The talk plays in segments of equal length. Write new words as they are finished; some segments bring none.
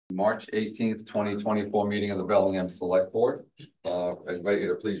March 18th, 2024 meeting of the Bellingham Select Board. I invite you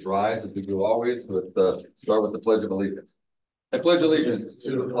to please rise, as we do always, start with the Pledge of Allegiance. I pledge allegiance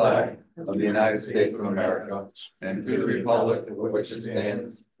to the flag of the United States of America and to the republic for which it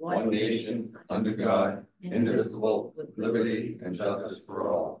stands, one nation, under God, indivisible, with liberty and justice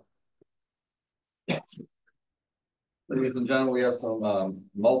for all. Ladies and gentlemen, we have some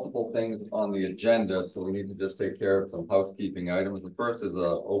multiple things on the agenda, so we need to just take care of some housekeeping items. The first is an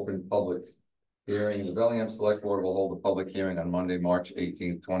open public hearing. The Bellingham Select Board will hold a public hearing on Monday, March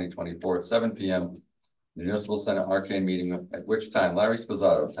 18th, 2024 at 7 p.m. The Municipal Center Arcade meeting, at which time Larry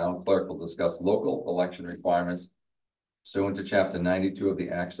Spazzato, Town Clerk, will discuss local election requirements pursuant to Chapter 92 of the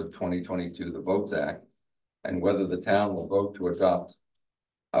Acts of 2022, the Votes Act, and whether the town will vote to adopt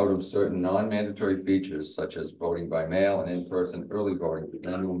out of certain non-mandatory features such as voting by mail and in-person early voting for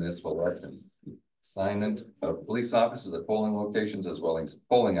annual municipal elections. Assignment of police officers at polling locations as well as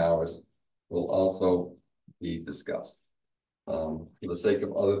polling hours will also be discussed. For the sake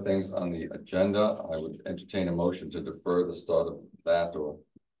of other things on the agenda, I would entertain a motion to defer the start of that or.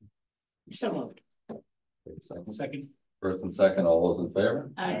 So moved. Second. First and second, all those in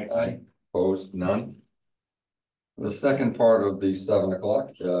favor? Aye. Aye. Opposed? None. The second part of the 7 o'clock,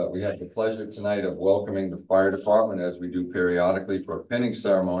 we have the pleasure tonight of welcoming the fire department, as we do periodically, for a pinning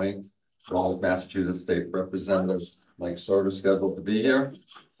ceremony. All of Massachusetts State Representative Mike Sorter scheduled to be here.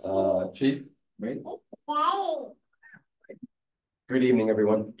 Chief, great. Good evening,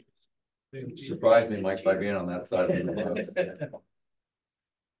 everyone. Surprised me, Mike, by being on that side of the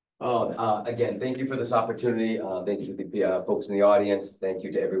house. Again, thank you for this opportunity. Thank you to the folks in the audience. Thank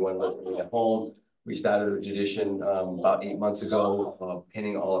you to everyone listening at home. We started a tradition about 8 months ago of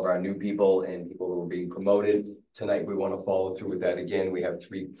pinning all of our new people and people who are being promoted. Tonight, we want to follow through with that again. We have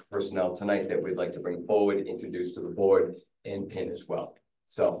 3 personnel tonight that we'd like to bring forward, introduce to the board, and pin as well.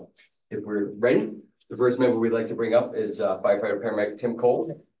 So if we're ready, the first member we'd like to bring up is firefighter paramedic Tim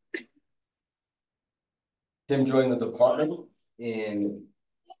Cole. Tim joined the department in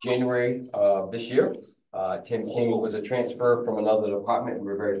January of this year. Tim King was a transfer from another department. We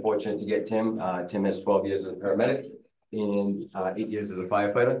were very fortunate to get Tim. Tim has 12 years as a paramedic and 8 years as a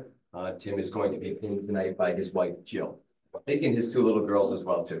firefighter. Tim is going to be pinned tonight by his wife, Jill. Taking his 2 little girls as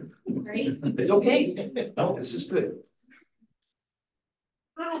well, too. Great. It's okay. No, this is good.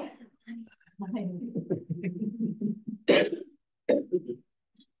 Hi.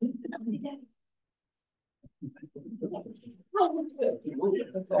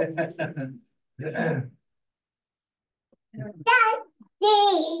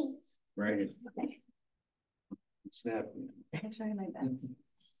 Right. Snap. I'm trying my best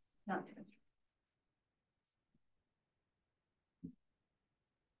not to.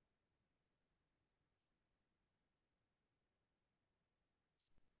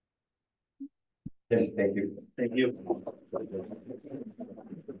 Tim, thank you. Thank you.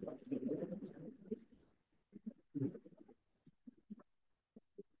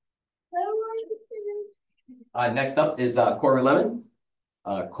 Next up is Corey Lemon.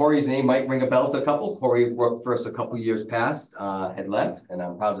 Corey's name might ring a bell to a couple. Corey worked for us a couple years past, had left, and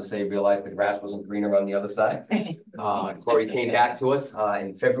I'm proud to say realized the grass wasn't greener on the other side. Corey came back to us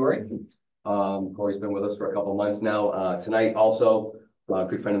in February. Corey's been with us for a couple months now. Tonight also, a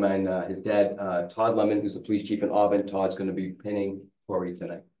good friend of mine, his dad, Todd Lemon, who's the police chief in Auburn. Todd's going to be pinning Corey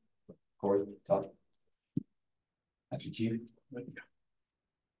tonight. Corey, Todd. Actually, chief.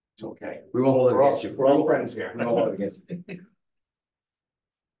 It's okay. We won't hold it against you. We're all friends here. We won't hold it against you.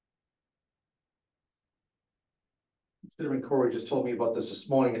 Considering Corey just told me about this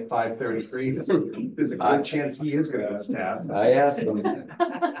morning at 5:33, there's a good chance he is going to get stabbed. I asked him.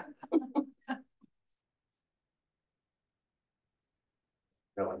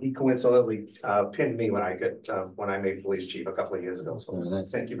 No, he coincidentally pinned me when I made police chief a couple of years ago. So Nice.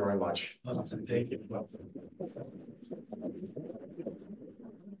 thank you very much. Thank you.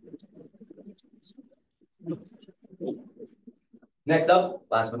 Next up,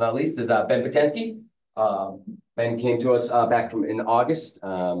 last but not least, is Ben Potensky. Ben came to us back in August,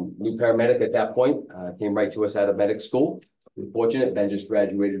 new paramedic at that point, came right to us out of medic school. We're fortunate, Ben just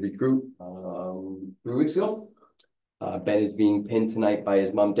graduated recruit 3 weeks ago. Ben is being pinned tonight by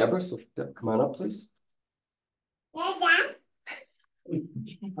his mom, Deborah, so come on up, please. I'm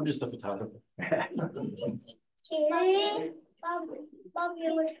just a photographer.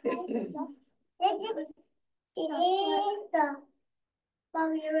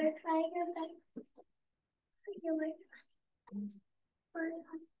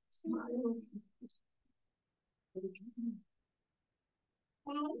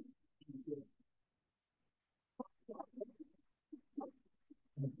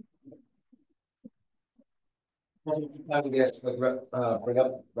 Now we get, bring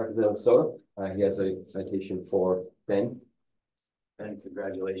up Representative Soto. He has a citation for Ben. And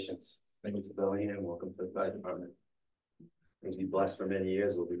congratulations. Thank you to Bellingham. Welcome to the fire department. May be blessed for many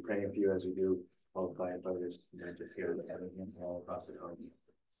years. We'll be praying for you as we do all the firefighters, not just here in Bellingham, all across the country.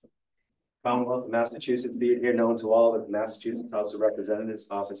 Commonwealth of Massachusetts, be it here known to all that the Massachusetts House of Representatives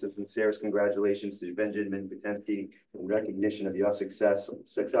offers its sincerest congratulations to Benjamin Patensky in recognition of your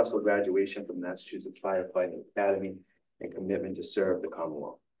successful graduation from Massachusetts Firefighting Academy and commitment to serve the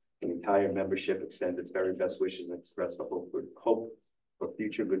Commonwealth. The entire membership extends its very best wishes and express the hope for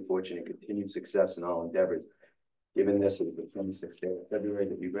future good fortune and continued success in all endeavors. Given this is the 26th day of February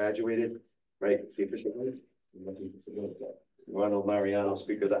that you graduated, right? Ronald Mariano,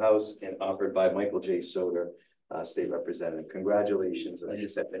 Speaker of the House, and offered by Michael J. Soter, State Representative. Congratulations. And I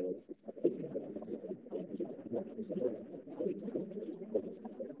just said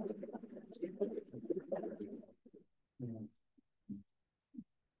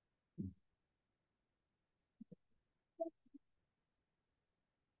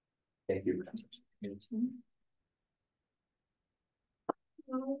thank you.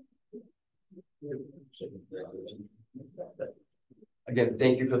 Again,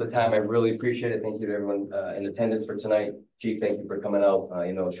 thank you for the time. I really appreciate it. Thank you to everyone in attendance for tonight. Chief, thank you for coming out.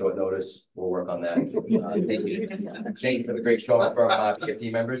 Short notice. We'll work on that. Thank you. Thank you for the great showing from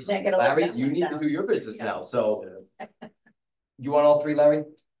PFD members. Larry, you need to do your business now. So you want all three, Larry?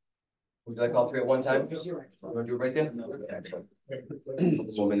 Would you like all three at one time? You want to do it right there? Excellent.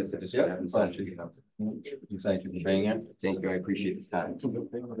 4 minutes of this. Yeah, thank you. Thank you for being here. Thank you. I appreciate the time.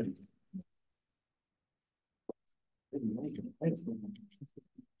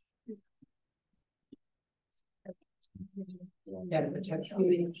 Yeah, the text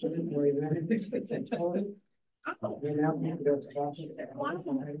meeting. For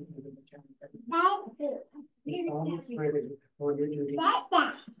your duty as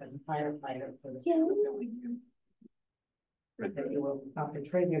a firefighter for the that you will not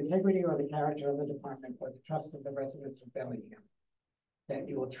betray the integrity or the character of the department or the trust of the residents of Bellingham. That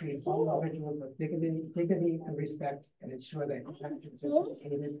you will treat all individuals with dignity and respect and ensure that protections are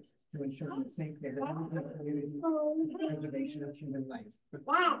educated to ensure the safety of the community and the preservation of human life.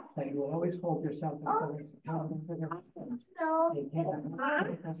 That you will always hold yourself and others accountable for their actions. Maintain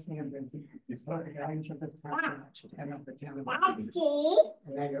a standards, support the values of the department and of the town of Bellingham.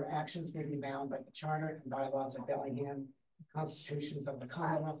 And that your actions may be bound by the charter and bylaws of Bellingham, the constitutions of the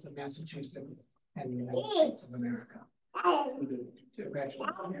Commonwealth of Massachusetts, and the United States of America.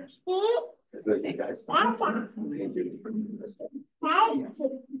 Congratulations. Good, you guys.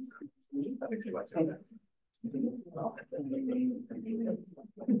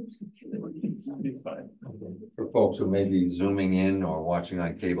 For folks who may be zooming in or watching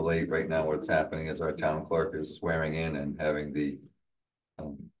on cable 8 right now, what's happening is our town clerk is swearing in and having the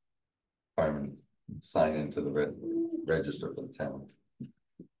fireman sign into the register for the town.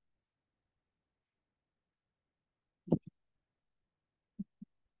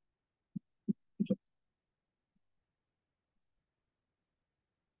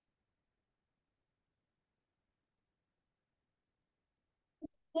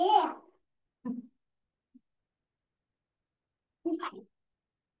 Yeah.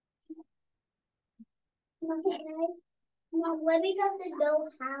 No, Libby doesn't know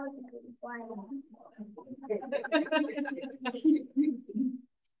how to be quiet.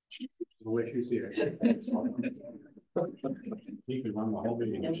 Where she's here. He could run the whole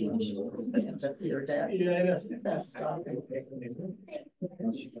meeting. That's your dad. Yeah, That's stuff.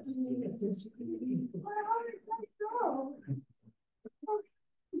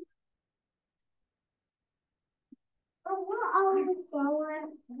 Oh, we're all the slower.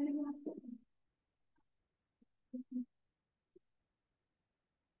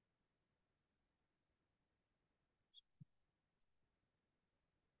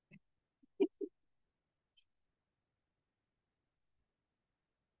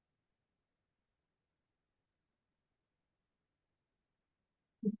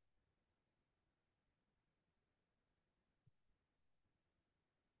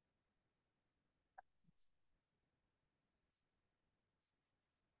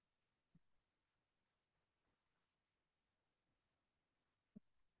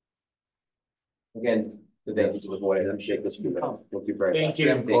 Again, thank you to the board. I'm shaking this. Thank you very much.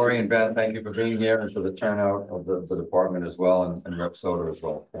 Jim, Corey, and Ben, thank you for being here and for the turnout of the department as well, and Rep. Soter as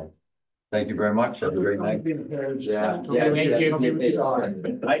well. So, thank you very much. Have a great night. Yeah. Thank you. Thank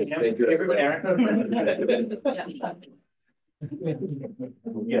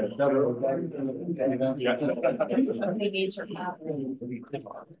you. Somebody needs her.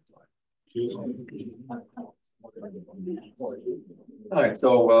 right,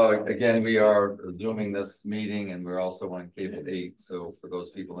 so again, we are zooming this meeting and we're also on cable 8. So for those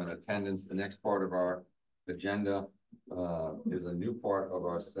people in attendance, the next part of our agenda is a new part of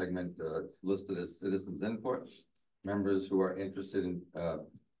our segment. It's listed as citizens input. Members who are interested in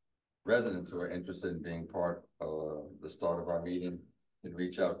residents who are interested in being part of the start of our meeting can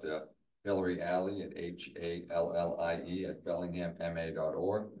reach out to Hillary Alley at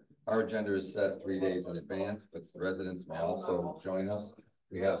HALLIE@bellinghamma.org. Our agenda is set 3 days in advance, but residents may also join us.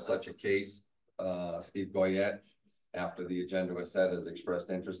 We have such a case. Steve Goyette, after the agenda was set, has expressed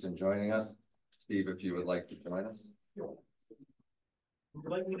interest in joining us. Steve, if you would like to join us. Would you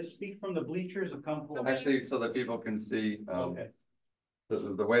like me to speak from the bleachers or come forward? Actually, so that people can see, Okay.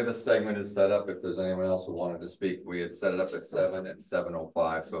 the way the segment is set up, if there's anyone else who wanted to speak, we had set it up at 7 and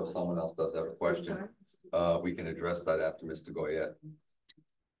 7:05. So if someone else does have a question, we can address that after Mr. Goyette.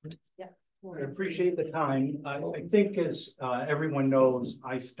 I appreciate the time. I think as everyone knows,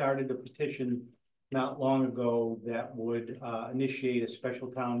 I started a petition not long ago that would initiate a special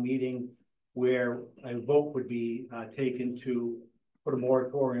town meeting where a vote would be taken to put a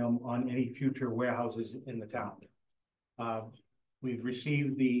moratorium on any future warehouses in the town. We've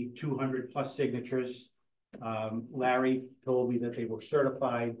received the 200+ signatures. Larry told me that they were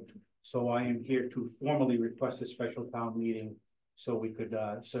certified, so I am here to formally request a special town meeting so we could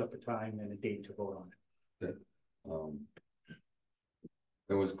set up a time and a date to vote on it.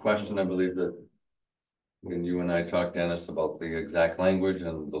 There was a question, I believe, that when you and I talked, Dennis, about the exact language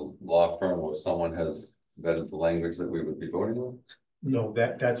and the law firm or someone has vetted the language that we would be voting on? No,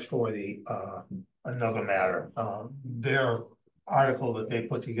 that's for the, another matter. Their article that they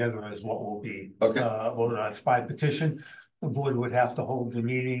put together is what will be, Okay. Voted on. It's by petition. The board would have to hold the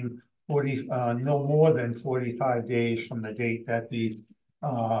meeting no more than 45 days from the date that the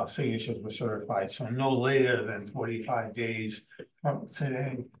signatures were certified. So no later than 45 days from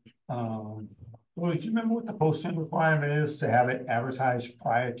today. Well, do you remember what the posting requirement is to have it advertised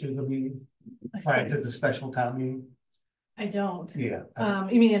prior to the meeting? Prior to the special town meeting? I don't. Yeah.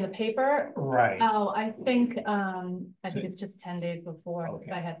 You mean in the paper? Right. Oh, I think it's just 10 days before,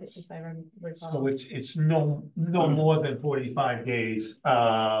 Okay. if I recall. So it's no more than 45 days.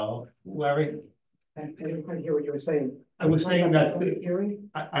 Larry? I didn't quite hear what you were saying. I was saying that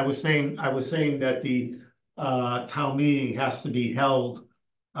Hearing? I was saying that the town meeting has to be held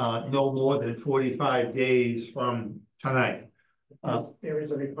no more than 45 days from tonight. There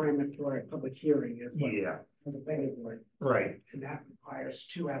is a requirement for a public hearing as well. Yeah, As a planning board, right. and that requires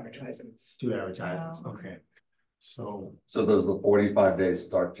 2 advertisements. 2 advertisements. Wow. Okay. So Does the 45 days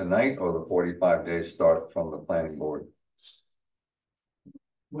start tonight or the 45 days start from the planning board?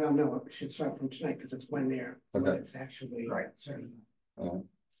 Well, no, it should start from tonight because it's when Okay. it's actually Right. certain.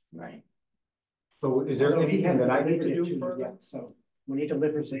 Right. So is there Although he anything hasn't that I need to delivered it do you further? yet, so when he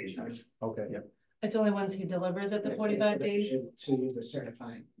delivers it, Okay. It's only once he delivers it, the 45 days? to the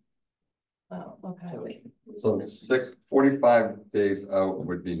certified. Oh, okay. So 45 days out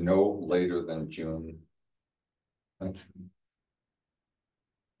would be no later than June.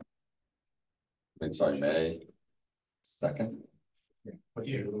 Sorry, May 2nd. what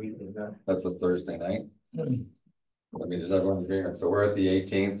day of the week is that? That's a Thursday night. I mean, is everyone agreeing? So we're at the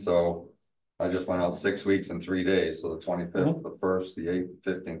 18th, so I just went out 6 weeks and 3 days. So the 25th, the 1st, the 8th,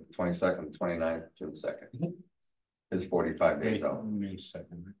 15th, 22nd, 29th, June 2nd. Is 45 days out. May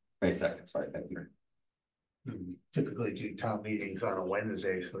 2nd. May 2nd, sorry, thank you. We typically do town meetings on a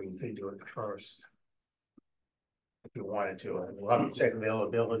Wednesday, so you can do it the 1st. If you wanted to, and we'll have to check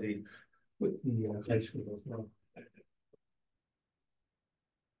availability with the high school as well.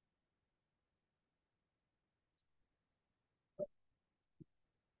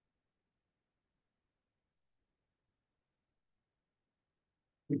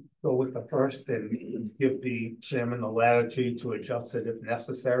 Go with the 1st and give the chairman the latitude to adjust it if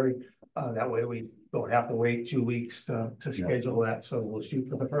necessary. That way we don't have to wait 2 weeks to schedule that. So we'll shoot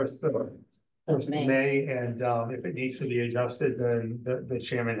for the 1st of May. And if it needs to be adjusted, then the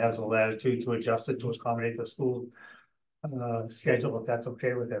chairman has the latitude to adjust it to accommodate the school schedule, if that's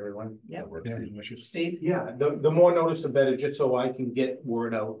okay with everyone. Yep. Steve? Yeah, the more notice, the better, just so I can get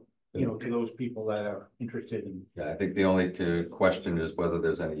word out, to those people that are interested in. Yeah, I think the only question is whether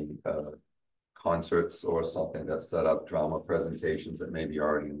there's any concerts or something that's set up, drama presentations that may be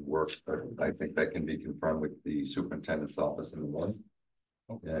already in work. But I think that can be confirmed with the superintendent's office in the morning.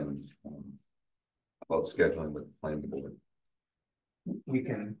 And about scheduling with the planning board. We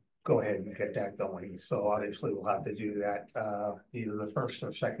can go ahead and get that going. So obviously we'll have to do that, either the 1st or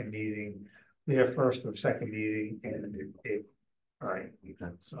 2nd meeting, their 1st or 2nd meeting, and all right.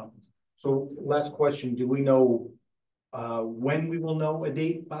 Okay. So So last question, do we know when we will know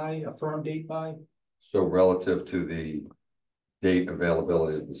a firm date by? So relative to the date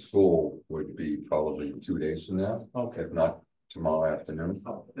availability of the school would be probably 2 days from now, Okay. if not tomorrow afternoon.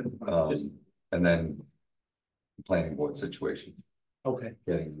 And then the planning board situation, Okay,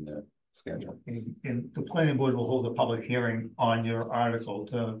 getting the schedule. And the planning board will hold a public hearing on your article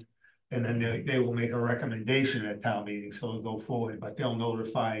to, and then they will make a recommendation at town meeting, so it'll go forward, but they'll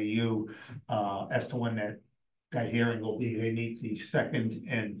notify you as to when that hearing will be. They meet the second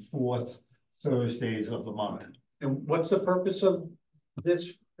and fourth Thursdays of the month. and what's the purpose of this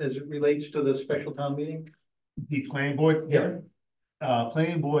as it relates to the special town meeting? The planning board hearing?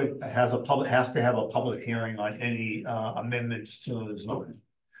 Planning board has to have a public hearing on any amendments to the zoning.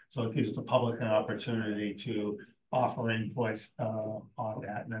 So it gives the public an opportunity to offer input on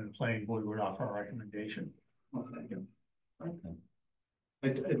that, and then the planning board would offer a recommendation.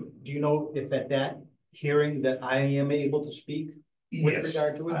 Do you know if at that hearing that I am able to speak with Yes,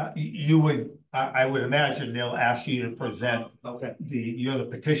 regard to it? you would, I would imagine they'll ask you to present Okay, you're the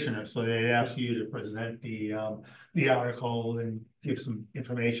petitioner, so they'd ask you to present the article and give some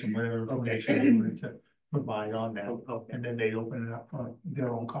information, whatever information you wanted to provide on that. okay. And then they open it up for their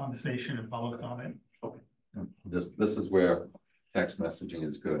own conversation and public comment. This is where text messaging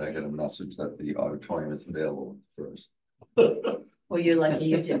is good. I get a message that the auditorium is available first. Well, you're lucky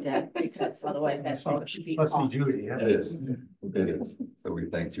you did that, because otherwise that phone should be Must be on. Judy, yeah. It is, it is. So we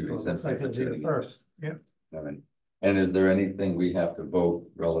thank Judy. So it's like for it'll be the tuning in. first, yeah. All right. And is there anything we have to vote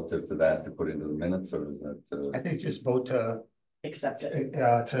relative to that to put into the minutes, or is that? I think just vote Accept it.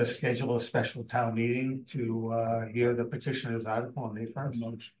 to schedule a special town meeting to hear the petitioner's article on May 1st.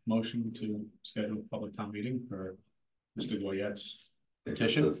 Motion to schedule a public town meeting for Mr. Goyette's the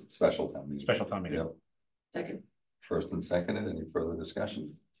petition, Special town meeting. special town meeting. Yep. Second. First and seconded. Any further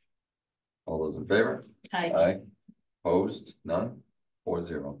discussions? All those in favor? Hi. Aye. Opposed? None?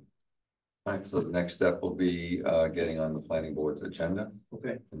 4-0. All right, so the next step will be getting on the planning board's agenda.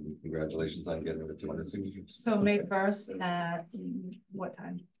 Okay. And congratulations on getting the 200 signatures. So May 1st at what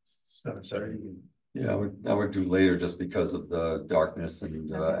time? 7:30. Yeah, I would do later just because of the darkness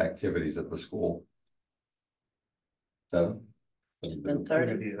and activities at the school. 7?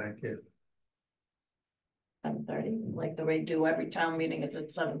 7:30, Thank you. 7:30, like the way you do every town meeting is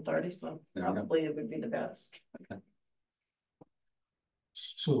at 7:30, so There we go. probably it would be the best.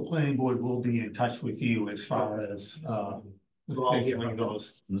 So the planning board will be in touch with you as far as the scheduling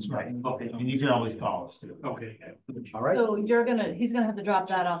goes. That's Right. Okay. And you can always call us too. Okay, all right. So he's gonna have to drop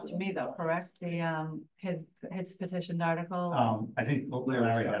that off to me though, correct? The, his petitioned article? I think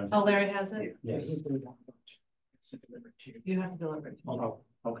Larry has. Oh, Larry has it? Yes. You have to deliver it. to me. Oh,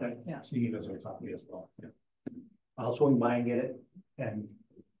 okay. So you guys are a copy as well. Yeah. I'll swing by and get it and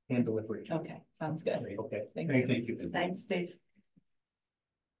hand deliver it. Okay, sounds good. Okay. Thank you. Thank you. Thanks, Steve.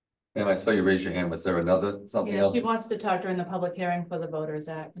 And I saw you raise your hand. Was there something Yeah, else? she wants to talk during the public hearing for the voters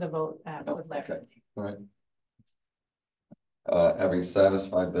act, the vote act Oh, with Larry. okay. All right. Having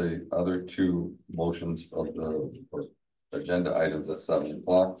satisfied the other two motions of the agenda items at 7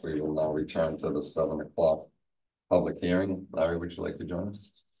 o'clock, we will now return to the 7 o'clock public hearing. Larry, would you like to join us?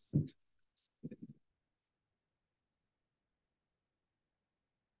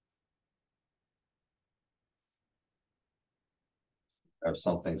 Have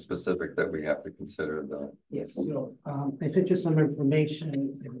something specific that we have to consider the. Yes, so, I sent you some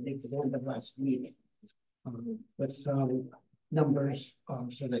information, I think, at the end of last week. With some numbers,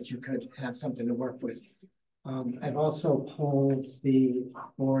 so that you could have something to work with. I've also polled the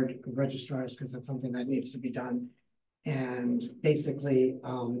board of registrars, because that's something that needs to be done. And basically,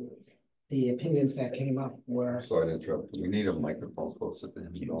 the opinions that came up were. Sorry to interrupt. We need a microphone closer to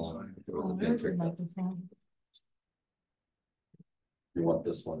him. Oh, where's the microphone? You want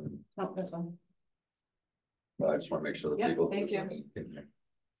this one? Oh, this one. I just want to make sure that Yep, people. thank you.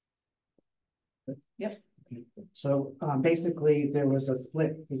 Yep. So basically, there was a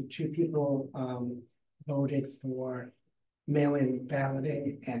split. The two people voted for mail-in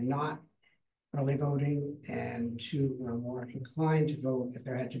balloting and not early voting, and two were more inclined to vote if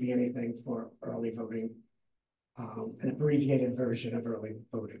there had to be anything for early voting, an abbreviated version of early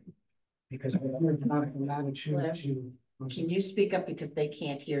voting. Because we're not an attitude to. Can you speak up because they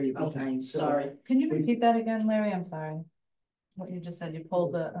can't hear you Okay, behind, so- sorry. Can you repeat that again, Larry? I'm sorry. What you just said, you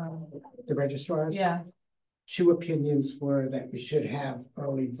pulled The registrars? yeah, Two opinions were that we should have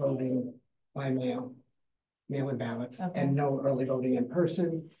early voting by mail-in ballots, Okay. and no early voting in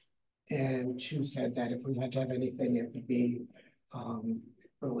person. And two said that if we had to have anything, it would be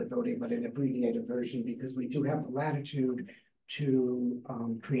early voting, but an abbreviated version, because we do have the latitude to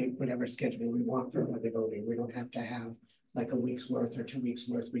create whatever schedule we want for early voting. We don't have to have like a week's worth or 2 weeks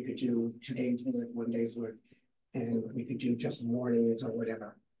worth. We could do 2 days worth, 1 day's worth, and we could do just mornings or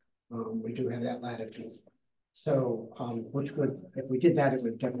whatever. We do have that latitude. So, which would, if we did that, it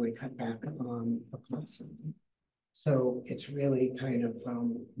would definitely cut back on the cost. So it's really kind of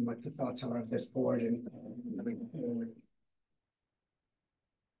what the thoughts are of this board and moving forward.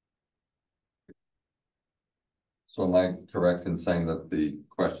 So am I correct in saying that the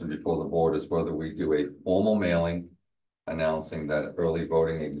question before the board is whether we do a formal mailing announcing that early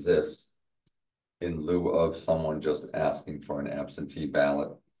voting exists in lieu of someone just asking for an absentee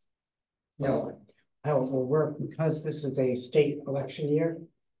ballot? No, how it will work, because this is a state election year.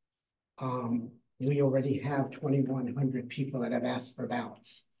 We already have 2,100 people that have asked for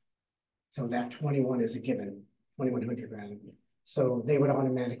ballots. So that 21 is a given, 2,100 rather. So they would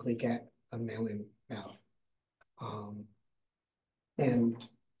automatically get a mail-in ballot. And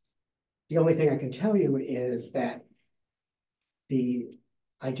the only thing I can tell you is that the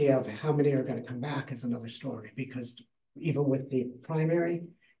idea of how many are going to come back is another story, because even with the primary,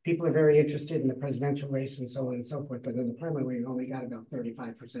 people are very interested in the presidential race and so on and so forth, but in the primary, we only got about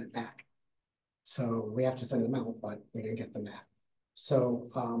 35% back. So we have to send them out, but we didn't get them back. So,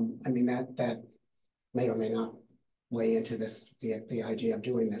 I mean, that may or may not weigh into this, the idea of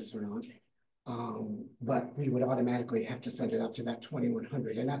doing this or not. But we would automatically have to send it out to that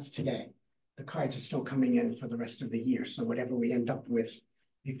 2,100, and that's today. The cards are still coming in for the rest of the year. So whatever we end up with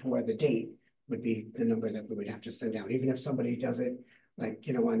before the date would be the number that we would have to send out. Even if somebody does it like,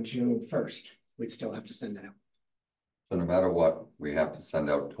 you know, on June 1st, we'd still have to send it out. So no matter what, we have to send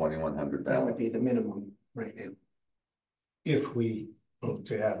out 2,100 That would ballots be the minimum right now. If we vote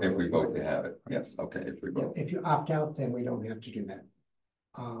to have it. if we vote to have it. Yes, okay, if we vote. If you opt out, then we don't have to do that.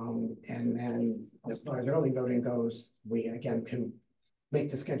 And then as far as early voting goes, we again can make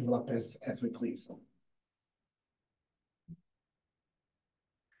the schedule up as we please.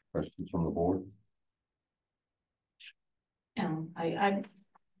 Questions from the board?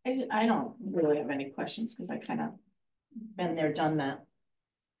 I don't really have any questions, because I kind of been there, done that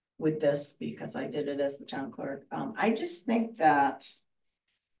with this, because I did it as the town clerk. I just think that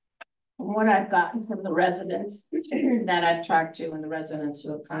from what I've gotten from the residents that I've talked to and the residents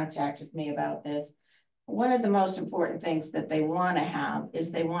who have contacted me about this, one of the most important things that they want to have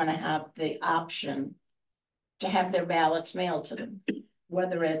is they want to have the option to have their ballots mailed to them.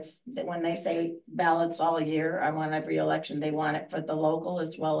 Whether it's that when they say ballots all year, I want every election, they want it for the local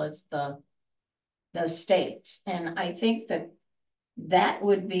as well as the states. And I think that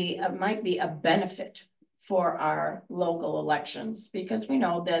would be, might be a benefit for our local elections, because we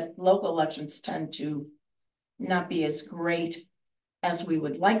know that local elections tend to not be as great as we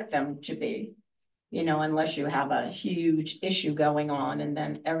would like them to be, you know, unless you have a huge issue going on and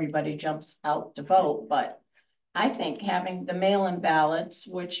then everybody jumps out to vote. But I think having the mail-in ballots,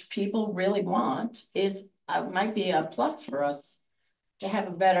 which people really want, is might be a plus for us to have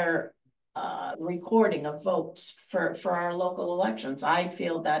a better recording of votes for our local elections. I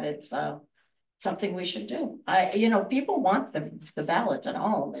feel that it's something we should do. You know, people want the ballots at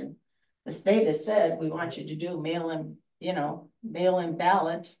home, and the state has said, we want you to do mail-in, you know, mail-in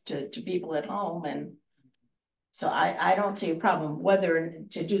ballots to people at home. And so I don't see a problem whether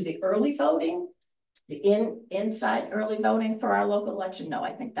to do the early voting, the inside early voting for our local election. No,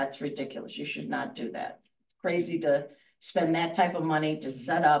 I think that's ridiculous. You should not do that. Crazy to spend that type of money to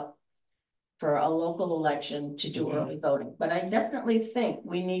set up for a local election to do early voting. But I definitely think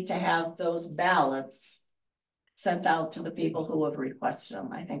we need to have those ballots sent out to the people who have requested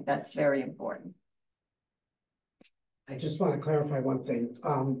them. I think that's very important. I just want to clarify one thing.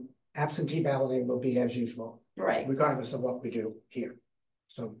 Absentee balloting will be as usual. Right. Regardless of what we do here.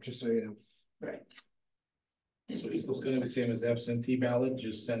 So just so you know. Right. So is this gonna be same as absentee ballot,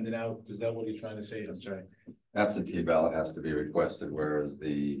 just send it out? Is that what you're trying to say? I'm sorry. Absentee ballot has to be requested, whereas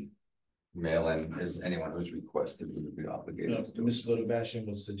the mail-in is anyone who's requested would be obligated to do it. Mr. Littlebash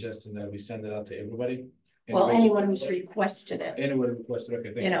was suggesting that we send it out to everybody. Well, anyone who's requested it. Anyone who requested,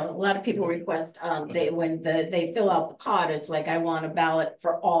 okay, thank You know, a lot of people request, they fill out the card, it's like, I want a ballot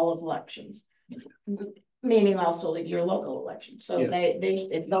for all elections. Meaning also your local elections. So Yeah.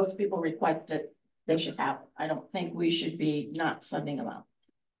 if those people request it, they should have it. I don't think we should be not sending them out.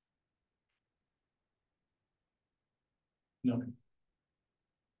 No.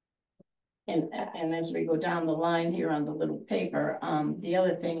 And as we go down the line here on the little paper, the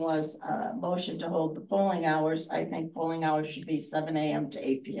other thing was motion to hold the polling hours. I think polling hours should be 7 a.m. to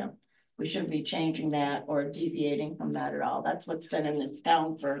 8 p.m. We shouldn't be changing that or deviating from that at all. That's what's been in this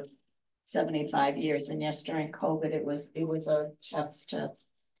town for 75 years, and yes, during COVID, it was a test to,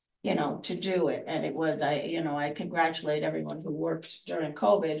 you know, to do it, and it was, I congratulate everyone who worked during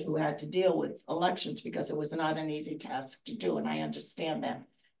COVID, who had to deal with elections, because it was not an easy task to do, and I understand that,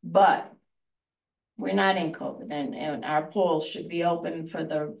 but we're not in COVID, and our polls should be open for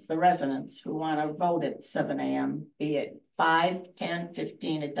the residents who want to vote at 7 a.m., be it 5, 10,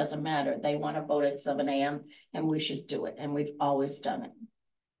 15, it doesn't matter. They want to vote at 7 a.m. and we should do it, and we've always done it.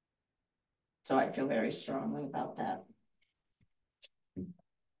 So I feel very strongly about that.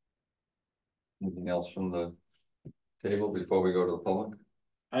 Anything else from the table before we go to the public?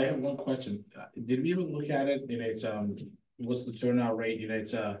 I have one question. Did we even look at it? You know, it's, what's the turnout rate? You know,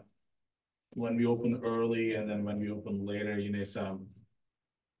 it's, when we open early and then when we open later, you know, it's,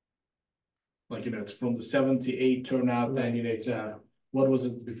 like, you know, it's from the 7 to 8 turnout, then, you know, it's, what was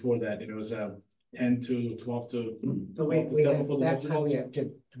it before that? You know, it was, 10 to 12 to. So 12 to we 7 had, for the that time residents?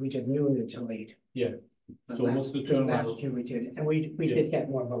 we did noon until 8. Yeah, But so what's the turnout? last year we did, and we Yeah. did get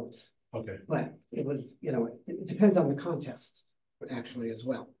more votes, Okay, but it was, you know, it depends on the contests actually as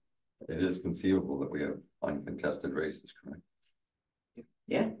well. It is conceivable that we have uncontested races, correct?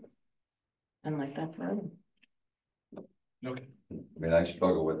 Yeah. And like that forever. okay. I mean, I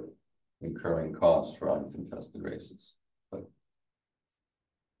struggle with incurring costs for uncontested races, but.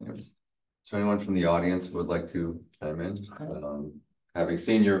 Anyways, is there anyone from the audience who would like to chime in? Having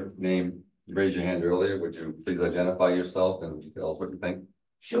seen your name, raise your hand earlier, would you please identify yourself and tell us what you think?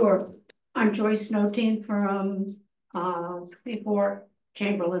 Sure. I'm Joyce Notin from 54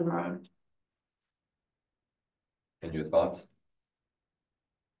 Chamberlain Road. And your thoughts?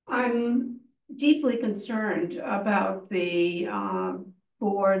 I'm deeply concerned about the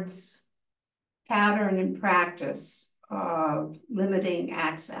board's pattern and practice of limiting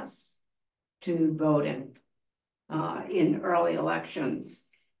access to voting in early elections.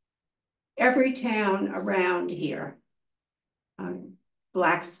 Every town around here,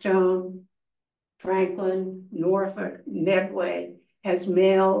 Blackstone, Franklin, Norfolk, Medway, has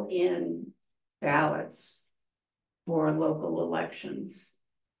mail-in ballots for local elections.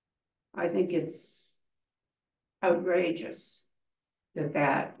 I think it's outrageous that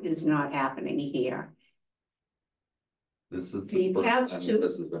that is not happening here. This is The the first past time two- that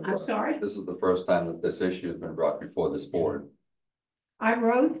this has been I'm brought. sorry? This is the first time that this issue has been brought before this board. I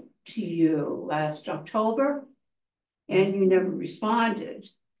wrote to you last October and you never responded.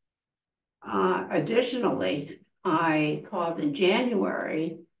 Additionally, I called in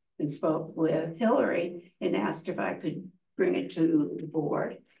January and spoke with Hillary and asked if I could bring it to the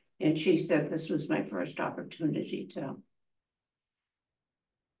board. And she said this was my first opportunity to.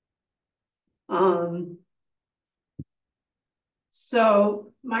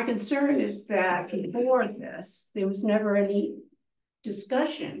 So my concern is that before this, there was never any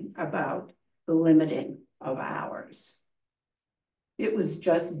discussion about the limiting of hours. It was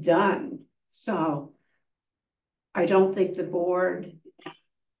just done. So I don't think the board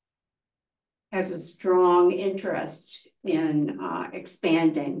has a strong interest in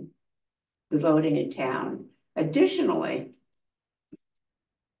expanding the voting in town. Additionally,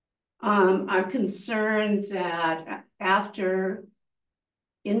 I'm concerned that after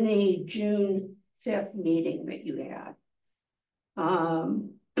in the June 5th meeting that you had,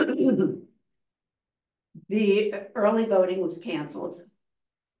 the early voting was canceled.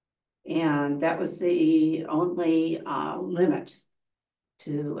 And that was the only limit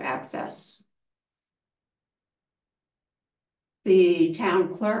to access. The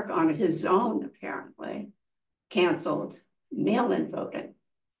town clerk on his own apparently canceled mail-in voting.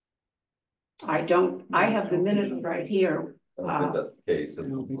 I have the minutes right here. I don't think that's the case,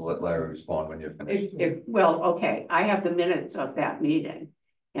 and we'll let Larry respond when you're finished. Well, okay, I have the minutes of that meeting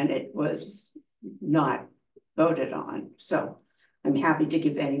and it was not voted on, so I'm happy to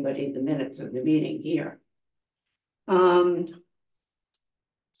give anybody the minutes of the meeting here.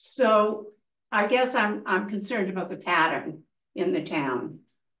 So I guess I'm concerned about the pattern in the town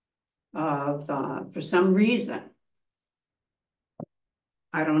of, for some reason,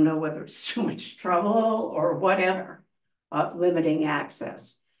 I don't know whether it's too much trouble or whatever, of limiting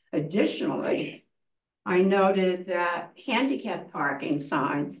access. Additionally, I noted that handicap parking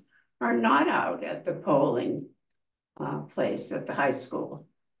signs are not out at the polling place at the high school.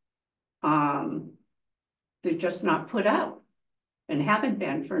 They're just not put out and haven't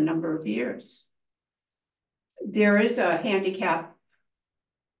been for a number of years. There is a handicap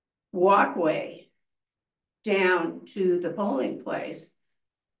walkway down to the polling place,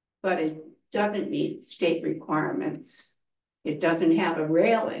 but it doesn't meet state requirements. It doesn't have a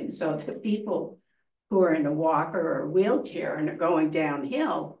railing, so that people who are in a walker or wheelchair and are going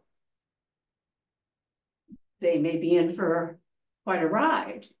downhill they may be in for quite a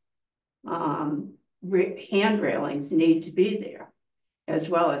ride. Hand railings need to be there, as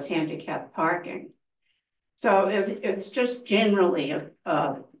well as handicap parking. So it's just generally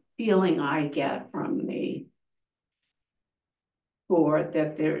a feeling I get from the board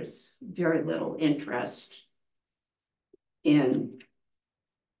that there's very little interest in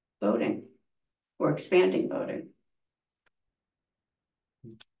voting or expanding voting.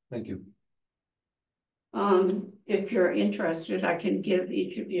 Thank you. If you're interested, I can give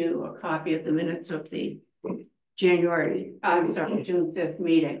each of you a copy of the minutes of the June 5th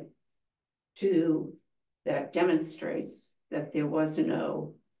meeting that demonstrates that there was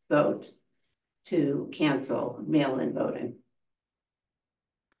no vote to cancel mail-in voting.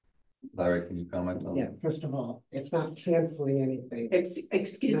 Larry, can you comment on Yeah, that? first of all, it's not canceling anything.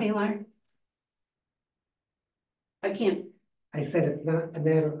 Excuse me, Larry? I can't. I said it's not a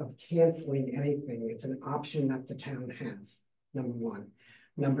matter of canceling anything. It's an option that the town has, number one.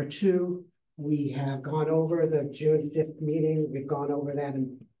 Number two, we have gone over the June 5th meeting. We've gone over that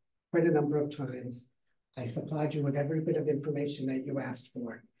in quite a number of times. I supplied you with every bit of information that you asked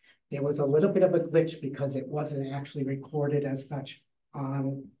for. There was a little bit of a glitch because it wasn't actually recorded as such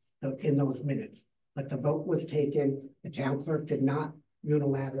in those minutes. But the vote was taken. The town clerk did not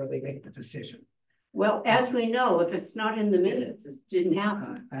unilaterally make the decision. Well, as we know, if it's not in the minutes, it didn't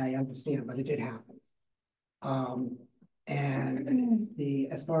happen. I understand, but it did happen. And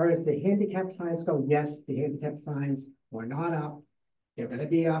as far as the handicap signs go, yes, the handicap signs were not up. They're gonna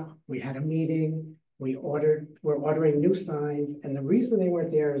be up. We had a meeting. We're ordering new signs. And the reason they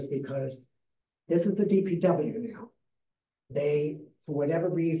weren't there is because this is the DPW now. They, for whatever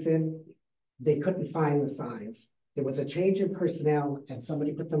reason, they couldn't find the signs. There was a change in personnel and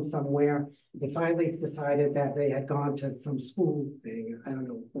somebody put them somewhere. They finally decided that they had gone to some school thing. I don't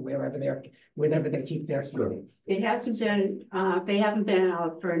know, wherever they keep their signs. It hasn't been, they haven't been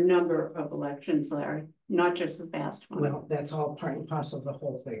out for a number of elections, Larry, not just the past one. Well, that's all part and parcel of the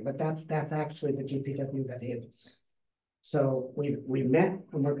whole thing, but that's actually the DPW that handles it. So we met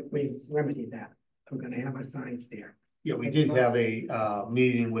and we remedied that. We're gonna have our signs there. Yeah, we did have a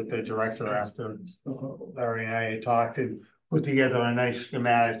meeting with the director after Larry and I had talked and put together a nice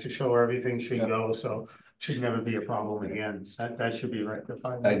schematic to show where everything should go, so should never be a problem again. That should be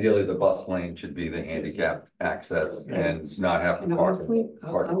rectified. Ideally, the bus lane should be the handicap access and not have to And park. honestly,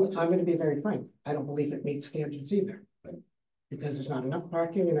 I'm gonna be very frank, I don't believe it meets standards either. Because there's not enough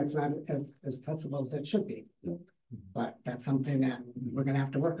parking and it's not as accessible as it should be. But that's something that we're gonna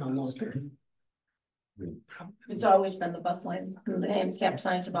have to work on long term. It's always been the bus lane. The handicap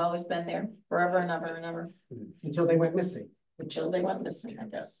signs have always been there forever and ever and ever. Until they went missing. Until they went missing, I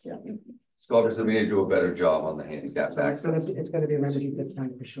guess, yeah. So obviously, we need to do a better job on the handicap access. It's gonna be remedied this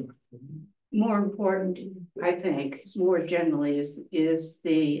time for sure. More important, I think, more generally is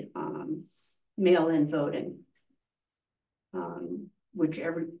the mail-in voting. Which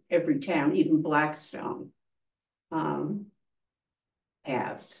every town, even Blackstone,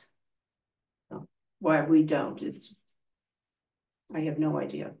 has. So why we don't, I have no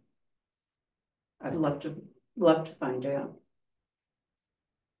idea. I'd love to find out.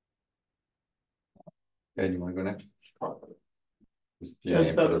 Ed, you want to go next? Just your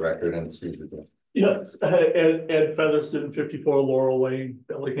name for the record and speak with you. Yes, Ed Featherston, 54 Laurel Lane,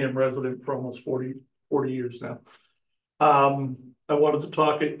 Bellingham resident for almost 40 years now. I wanted to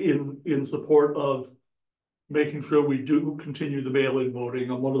talk in support of making sure we do continue the mail-in voting.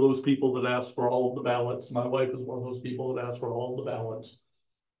 I'm one of those people that asks for all of the ballots. My wife is one of those people that asks for all of the ballots.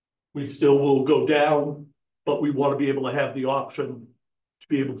 We still will go down, but we want to be able to have the option to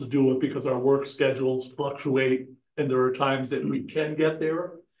be able to do it because our work schedules fluctuate and there are times that we can get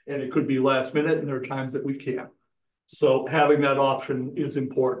there and it could be last minute and there are times that we can't. So having that option is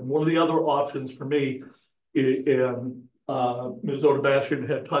important. One of the other options for me, and Ms. Otabashian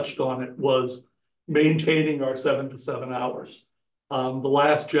had touched on it, was maintaining our 7 to 7 hours. The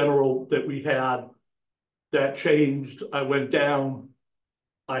last general that we had, that changed. I went down.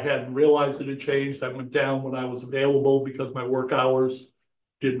 I hadn't realized that it changed. I went down when I was available because my work hours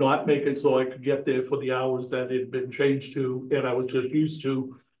did not make it so I could get there for the hours that it had been changed to. And I was just used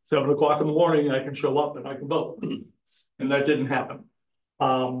to 7 o'clock in the morning, I can show up and I can vote. And that didn't happen.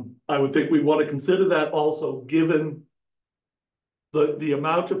 I would think we want to consider that also, given the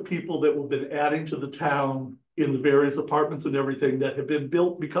amount of people that we've been adding to the town in the various apartments and everything that have been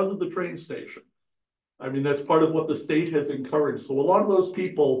built because of the train station. I mean, that's part of what the state has encouraged. So a lot of those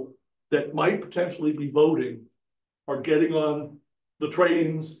people that might potentially be voting are getting on the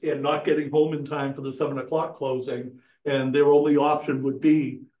trains and not getting home in time for the 7 o'clock closing. And their only option would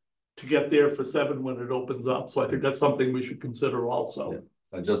be to get there for 7 when it opens up. So I think that's something we should consider also.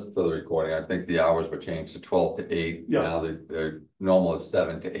 Just for the recording, I think the hours were changed to 12 to 8. Yeah. Now they're normal is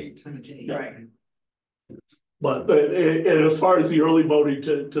 7 to 8. Right. But, and as far as the early voting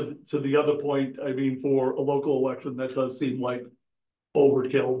to the other point, I mean, for a local election, that does seem like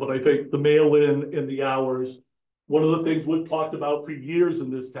overkill, but I think the mail-in and the hours, one of the things we've talked about for years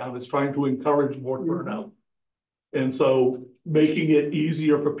in this town is trying to encourage more turnout. And so making it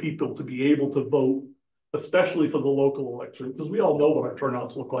easier for people to be able to vote, especially for the local election, because we all know what our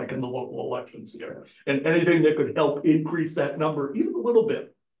turnouts look like in the local elections here. And anything that could help increase that number even a little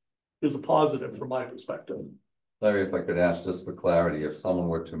bit is a positive from my perspective. Larry, if I could ask just for clarity, if someone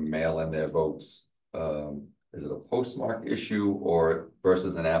were to mail in their votes, is it a postmark issue or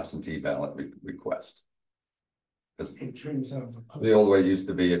versus an absentee ballot request? In terms of. The old way used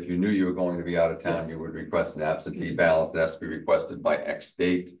to be, if you knew you were going to be out of town, you would request an absentee ballot that has to be requested by X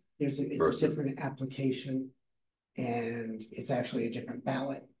date. It's a different application and it's actually a different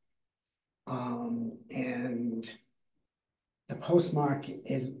ballot. And the postmark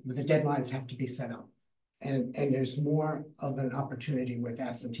is, the deadlines have to be set up. And there's more of an opportunity with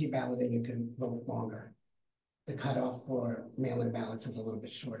absentee balloting, you can vote longer. The cutoff for mail-in ballots is a little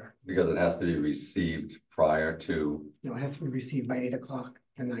bit shorter. Because it has to be received prior to. No, it has to be received by 8 o'clock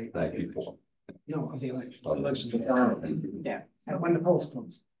the night. Before. No, of the election. Yeah. And when the polls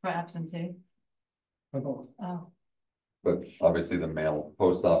close, For absentee. for both. Oh, But obviously the mail,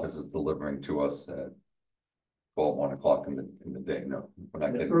 post office is delivering to us at 1 o'clock in the day. No, we're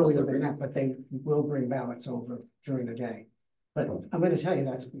not getting Earlier than delivery. that, but they will bring ballots over during the day. But I'm gonna tell you,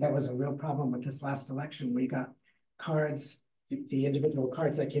 that was a real problem with this last election. We got cards, the individual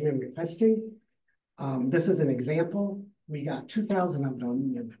cards that came in requesting. This is an example. We got 2,000 of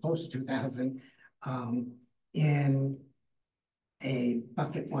them, close to 2,000, in a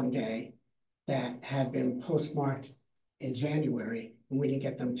bucket one day that had been postmarked in January, and we didn't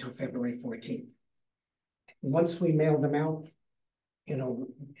get them till February 14th. Once we mailed them out, you know,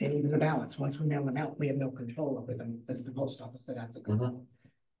 and even the ballots, once we mail them out, we have no control over them. It's the post office that has to go.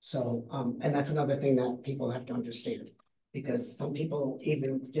 So, and that's another thing that people have to understand, because some people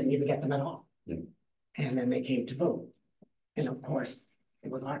didn't even get them at all. Yeah. And then they came to vote. And of course,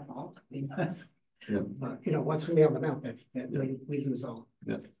 it was our fault because, but you know, once we mail them out, we lose all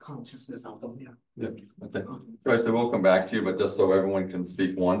consciousness of them, Okay. Joyce, so we'll come back to you, but just so everyone can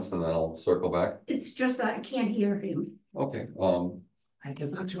speak once and then I'll circle back. It's just that I can't hear him. Okay,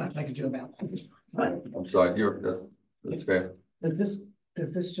 There's not too much I can do about that. But I'm sorry, that's fair. does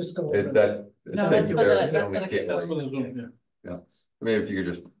this just go? That's No, that's taken for care the- of. that's for the- Only That's what it's doing, Yeah, maybe if you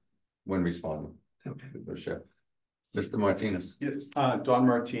could just, when responding. Okay. Share. Mr. Martinez. Yes, Don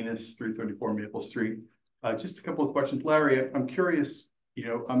Martinez, 334 Maple Street. Just a couple of questions. Larry, I'm curious, you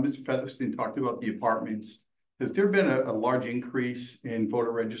know, Mr. Featherston talked about the apartments. Has there been a large increase in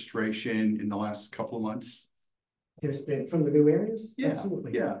voter registration in the last couple of months? There's been from the new areas? Yeah,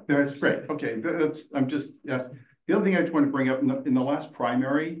 Absolutely. yeah, that's great. Okay, I'm just, the other thing I just want to bring up in the last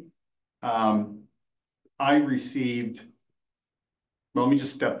primary, I received, well, let me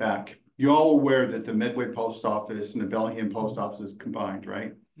just step back. You're all aware that the Medway Post Office and the Bellingham Post Office is combined,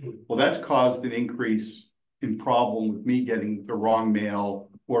 right? Well, that's caused an increase in problem with me getting the wrong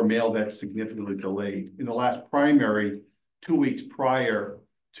mail or mail that's significantly delayed. In the last primary, 2 weeks prior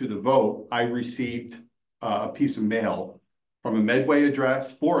to the vote, I received a piece of mail from a Medway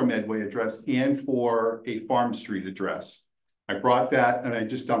address, for a Medway address, and for a Farm Street address. I brought that and I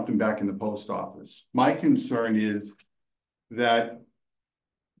just dumped them back in the post office. My concern is that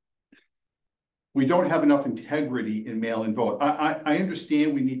we don't have enough integrity in mail-in vote. I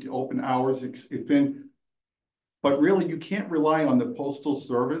understand we need to open hours, but really you can't rely on the postal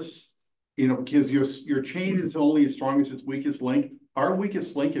service, you know, because your chain is only as strong as its weakest link. Our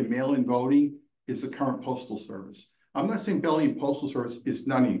weakest link in mail-in voting is the current postal service. I'm not saying Bellingham Postal Service is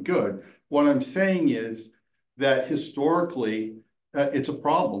not any good. What I'm saying is that historically, it's a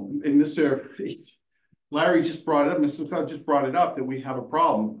problem. And Larry just brought it up, Mr. Scott just brought it up that we have a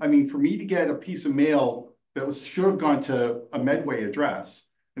problem. I mean, for me to get a piece of mail that should have gone to a Medway address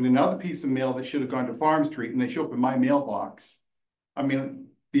and another piece of mail that should have gone to Farm Street and they show up in my mailbox, I mean,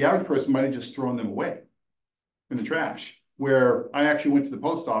 the average person might have just thrown them away in the trash, where I actually went to the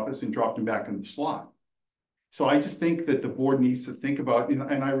post office and dropped them back in the slot. So I just think that the board needs to think about, you know,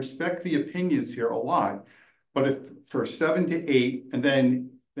 and I respect the opinions here a lot, but if for 7 to 8 and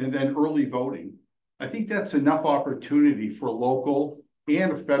then early voting, I think that's enough opportunity for a local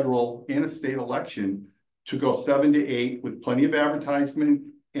and a federal and a state election to go 7 to 8 with plenty of advertisement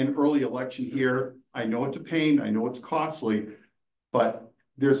and early election here. I know it's a pain, I know it's costly, but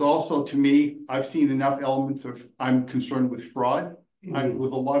there's also, to me, I've seen enough elements of, I'm concerned with fraud.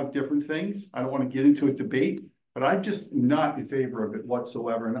 With a lot of different things. I don't want to get into a debate, but I'm just not in favor of it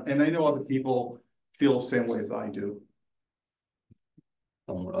whatsoever. And I know other people feel the same way as I do.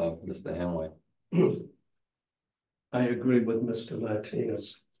 Mr. Hanway. I agree with Mr.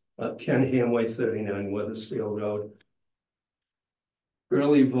 Martinez. Ken Hamway, 39 Weathersfield Road.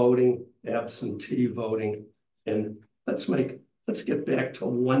 Early voting, absentee voting, and let's get back to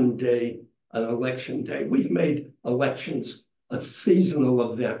one day, an election day. We've made elections a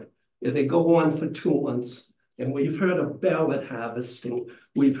seasonal event. They go on for 2 months, and we've heard of ballot harvesting.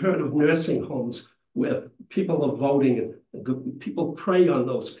 We've heard of nursing homes where people are voting and people prey on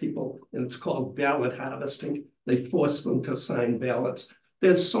those people, and it's called ballot harvesting. They force them to sign ballots.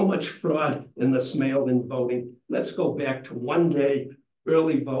 There's so much fraud in this mail-in voting. Let's go back to one day,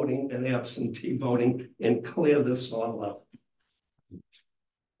 early voting and absentee voting, and clear this all up.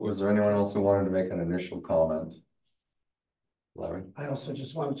 Was there anyone else who wanted to make an initial comment? Larry? I also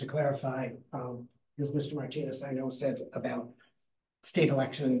just wanted to clarify, because Mr. Martinez, I know, said about state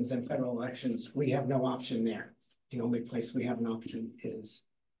elections and federal elections, we have no option there. The only place we have an option is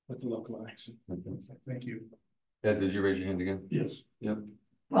with the local election. Thank you. Ed, did you raise your hand again? Yes. Yep.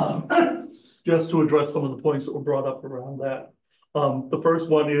 Just to address some of the points that were brought up around that. The first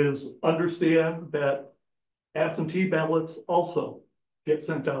one is understand that absentee ballots also get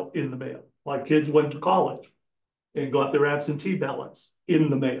sent out in the mail. My kids went to college and got their absentee ballots in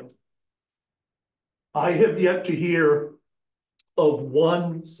the mail. I have yet to hear of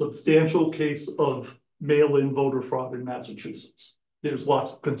one substantial case of mail-in voter fraud in Massachusetts. There's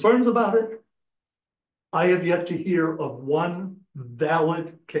lots of concerns about it. I have yet to hear of one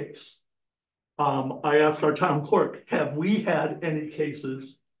valid case. I asked our town clerk, have we had any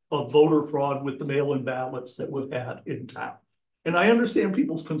cases of voter fraud with the mail-in ballots that we've had in town? And I understand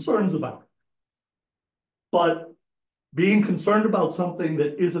people's concerns about it. But being concerned about something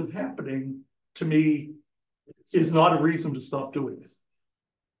that isn't happening, to me, is not a reason to stop doing this.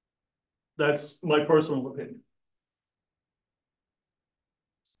 That's my personal opinion.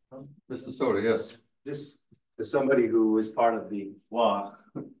 Mr. Soto, yes. Just as somebody who was part of the law,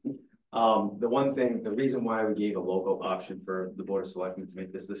 the reason why we gave a local option for the Board of Selectmen to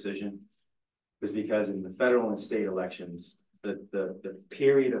make this decision was because in the federal and state elections, the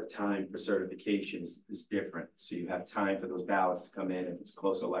period of time for certifications is different. So you have time for those ballots to come in. If it's a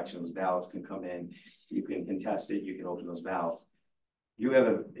close election, those ballots can come in. You can contest it. You can open those ballots. You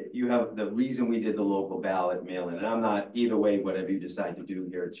have the reason we did the local ballot mail-in, and I'm not either way, whatever you decide to do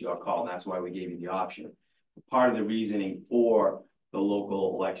here, it's your call. And that's why we gave you the option. Part of the reasoning for the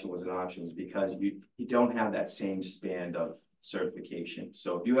local election was an option was because you don't have that same span of certification.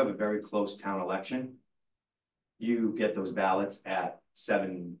 So if you have a very close town election, you get those ballots at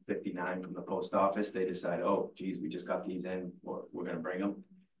 7:59 from the post office. They decide, oh, geez, we just got these in, or we're going to bring them.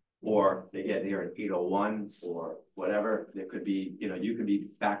 Or they get here at 8:01 or whatever. There could be, you could be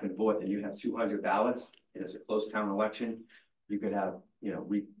back and forth and you have 200 ballots and it's a close town election. You could have,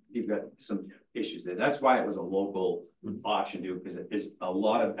 you've got some issues there. That's why it was a local option, dude, because there's a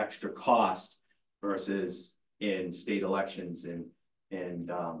lot of extra cost versus in state elections and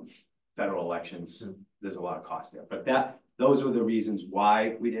federal elections. There's a lot of cost there, but those were the reasons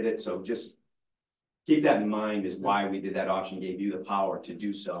why we did it. So just keep that in mind is why we did that option, gave you the power to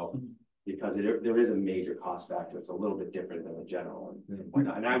do so, because there is a major cost factor. It's a little bit different than the general and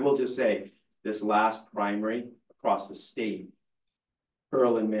whatnot. And I will just say this last primary across the state,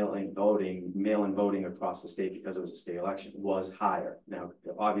 early mail-in voting across the state, because it was a state election, was higher. Now,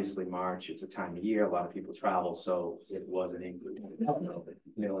 obviously March, it's a time of year, a lot of people travel, so it wasn't included.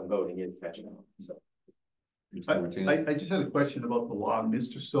 Mail-in voting is catching on, so. I just had a question about the law.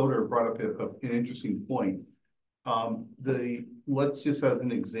 Mr. Soder brought up an interesting point. Let's just as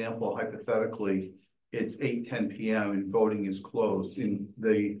an example, hypothetically, it's 8:10 p.m. and voting is closed and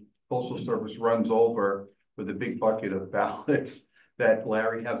the Postal Service runs over with a big bucket of ballots that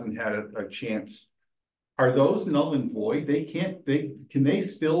Larry hasn't had a chance. Are those null and void? Can they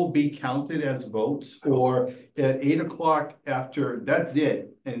still be counted as votes, or at 8 o'clock after, that's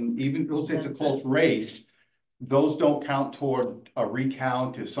it? And even if it's a close race, those don't count toward a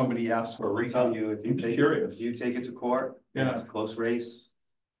recount if somebody asks for a recount. If you take it to court, and it's a close race,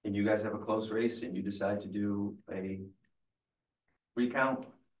 and you guys have a close race, and you decide to do a recount,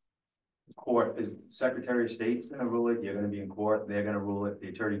 court is Secretary of State's going to rule it. You're going to be in court. They're going to rule it. The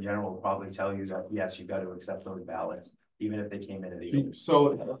Attorney General will probably tell you that yes, you've got to accept those ballots, even if they came in at the.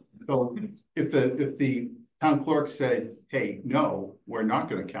 So if the town clerk said, "Hey, no, we're not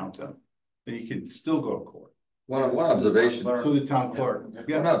going to count them," then you can still go to court. One observation, To the town clerk.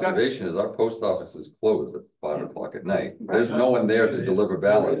 Yeah, one that- observation is our post office is closed at 5 o'clock at night. There's no one there to deliver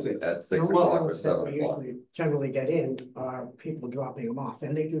ballots at 6 o'clock or 7 o'clock. Generally get in are people dropping them off,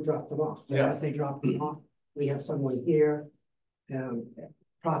 and they do drop them off. And Yeah. as they drop them off, we have someone here,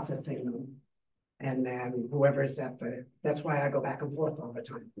 processing them. And then whoever's that's why I go back and forth all the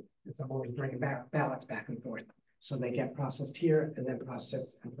time. Because I'm always bringing ballots back and forth. So they get processed here and then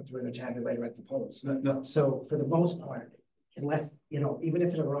processed and put through the tabulator at the polls. No. So for the most part, unless, even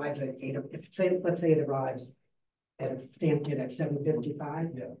if it arrives at let's say it arrives and it's stamped in at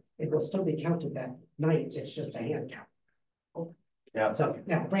 7:55, it will still be counted that night. It's just a hand count. Yeah. So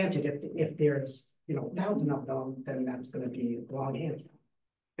now granted, if there's, 1,000 of them, then that's gonna be a long hand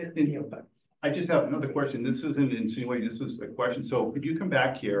count. But I just have another question. This isn't insinuating, this is a question. So if you come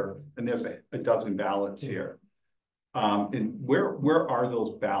back here and there's a dozen ballots here. And where are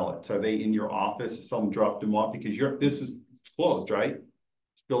those ballots? Are they in your office? Someone dropped them off because this is closed, right?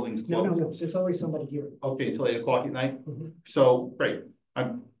 This building's no, closed. there's always somebody here. Okay, until 8 o'clock at night? Mhm. So, great.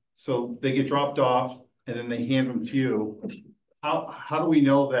 So they get dropped off and then they hand them to you. How do we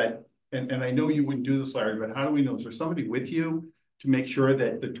know that, and I know you wouldn't do this, Larry, but how do we know? Is there somebody with you to make sure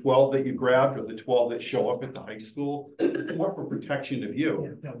that the 12 that you grabbed or the 12 that show up at the high school, more for protection of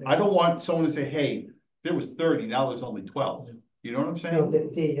you? Yeah, no, I don't want someone to say, hey, there was 30, now there's only 12. You know what I'm No,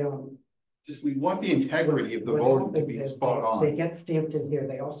 saying? Just, we want the integrity of the what voting to happens be is spot They on. get stamped in here.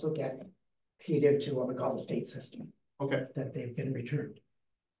 They also get keyed into what we call the state system. Okay. That they've been returned.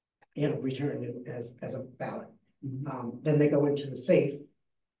 Returned as a ballot. Then they go into the safe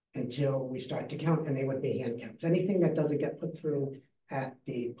until we start to count, and they would be hand counts. Anything that doesn't get put through at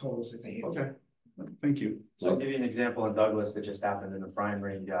the polls is a hand count. Okay, thank you. So I'll give you an example in Douglas that just happened in the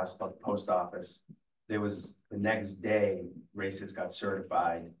primary, you asked about the post office. There was, the next day, races got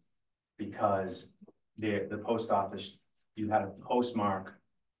certified because the post office, you had a postmark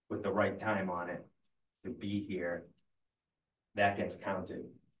with the right time on it to be here. That gets counted.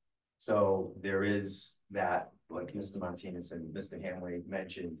 So there is that, like Mr. Martinez and Mr. Hamway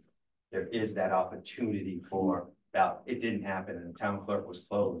mentioned, there is that opportunity for that. It didn't happen and the town clerk was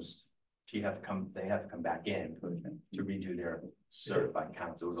closed. They had to come back in to redo their certified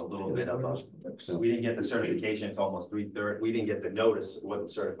counts. It was a little bit of a, we didn't get the certification. It's almost 3:30. We didn't get the notice. It wasn't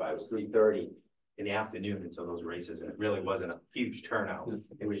certified. It was 3:30 in the afternoon until those races. And it really wasn't a huge turnout.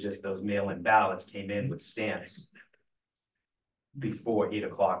 It was just those mail-in ballots came in with stamps before 8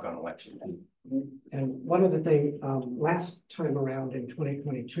 o'clock on election day. And one other thing, last time around in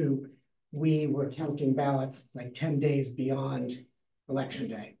 2022, we were counting ballots like 10 days beyond election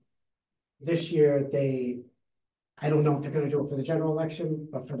day. This year, I don't know if they're gonna do it for the general election,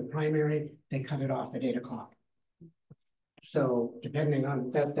 but for the primary, they cut it off at 8 o'clock. So depending on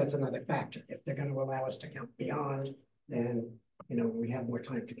that's another factor. If they're gonna allow us to count beyond, then, we have more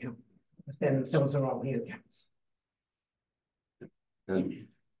time to count. But then those are all hand counts. And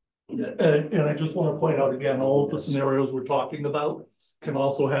I just want to point out again, all of the scenarios we're talking about can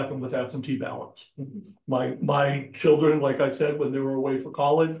also happen with absentee ballots. My children, like I said, when they were away for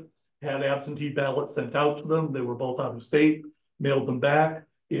college, had absentee ballots sent out to them. They were both out of state, mailed them back.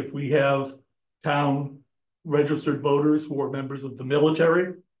 If we have town registered voters who are members of the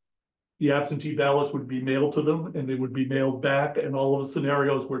military, the absentee ballots would be mailed to them and they would be mailed back. And all of the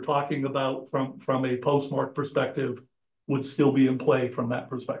scenarios we're talking about from a postmark perspective would still be in play from that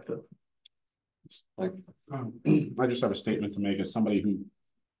perspective. I just have a statement to make as somebody who,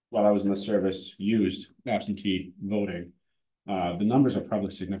 while I was in the service, used absentee voting. The numbers are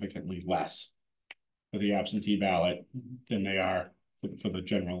probably significantly less for the absentee ballot than they are for the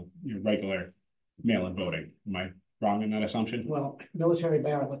general, regular mail-in voting. Am I wrong in that assumption? Well, military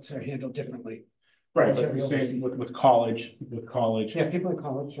ballots are handled differently. Right, but the same with college. Yeah, people in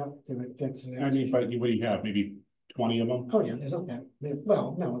college, that's. I mean, but what do you have? Maybe 20 of them? Oh, yeah, there's not that.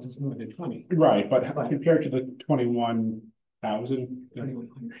 Well, no, there's more than 20. Right, but compared to the 21,000,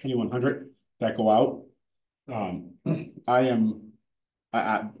 2,100 that go out, I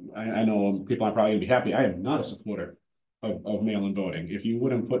know people are probably gonna be happy. I am not a supporter of mail-in voting. If you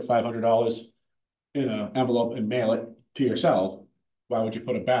wouldn't put $500 in an envelope and mail it to yourself, why would you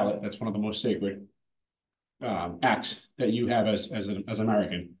put a ballot? That's one of the most sacred acts that you have as an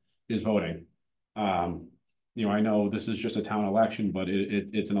American, is voting. I know this is just a town election, but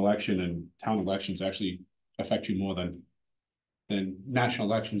it's an election, and town elections actually affect you more than national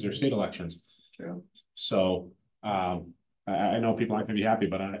elections or state elections. True. So I know people aren't gonna be happy,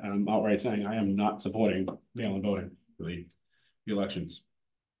 but I'm outright saying I am not supporting mail-in voting for the elections.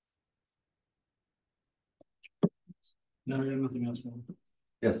 No, I got nothing else.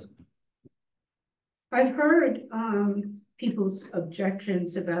 Yes. I've heard, people's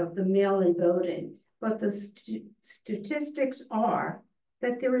objections about the mail-in voting, but the statistics are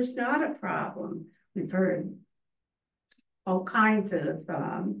that there is not a problem. We've heard all kinds of,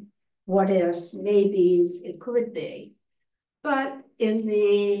 what ifs, maybes, it could be. But in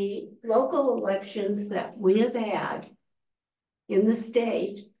the local elections that we have had in the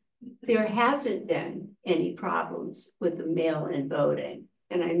state, there hasn't been any problems with the mail-in voting.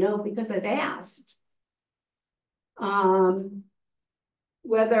 And I know because I've asked.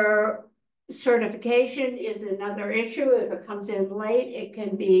 Whether certification is another issue. If it comes in late, it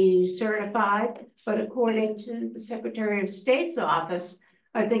can be certified. But according to the Secretary of State's office,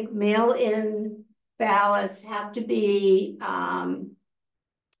 I think mail-in ballots have to be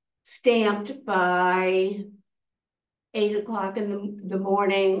stamped by 8 o'clock in the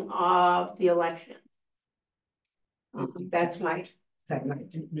morning of the election. That's my. That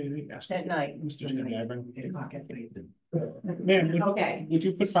night. At night. Mr. Schneidberg. 8 o'clock at night. Ma'am, Okay. would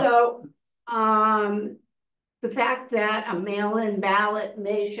you put? So, the fact that a mail-in ballot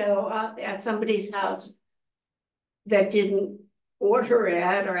may show up at somebody's house that didn't order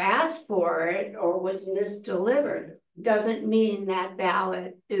it or ask for it or was misdelivered doesn't mean that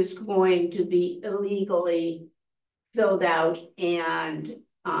ballot is going to be illegally filled out and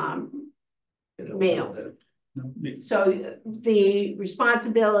mailed. So the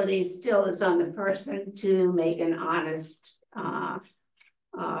responsibility still is on the person to make an honest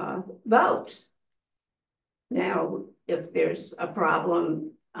vote. Now, if there's a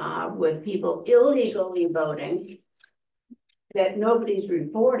problem with people illegally voting that nobody's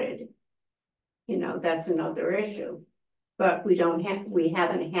reported, you know, that's another issue. But we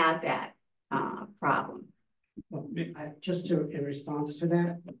haven't had that problem. Well, just in response to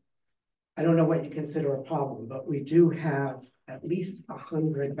that, I don't know what you consider a problem, but we do have at least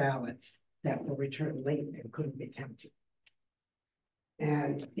 100 ballots that were returned late and couldn't be counted.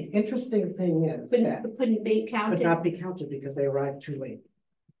 And the interesting thing is that couldn't be counted. Could not be counted because they arrived too late.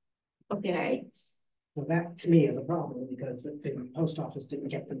 Okay. Well, that to me is a problem because the post office didn't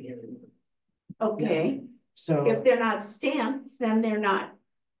get them here. Okay. Yeah. So if they're not stamped, then they're not.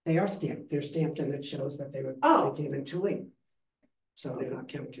 They are stamped. They're stamped, and it shows that they came in too late. So they're not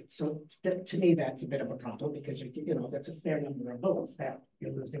counted. So to me, that's a bit of a problem because you know that's a fair number of votes that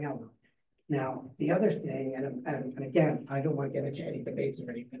you're losing out on. Now, the other thing, and again, I don't want to get into any debates or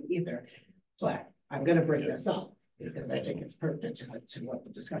anything either, but I'm going to bring this up because I think it's pertinent to what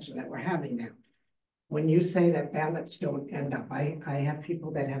the discussion that we're having now. When you say that ballots don't end up, I have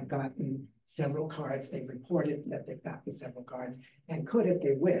people that have gotten several cards. They've reported that they've gotten several cards and could, if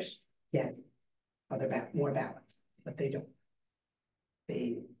they wish, get more ballots, but they don't.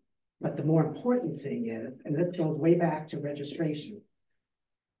 But the more important thing is, and this goes way back to registration.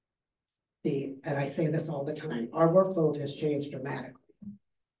 And I say this all the time, our workload has changed dramatically.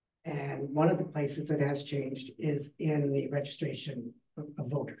 And one of the places that has changed is in the registration of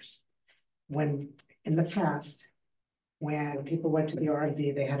voters. When in the past, when people went to the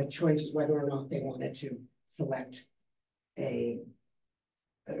RMV, they had a choice whether or not they wanted to select to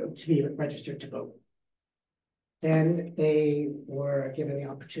be registered to vote. Then they were given the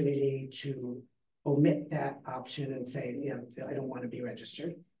opportunity to omit that option and say, you know, I don't want to be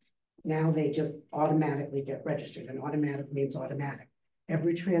registered. Now they just automatically get registered, and automatic means automatic.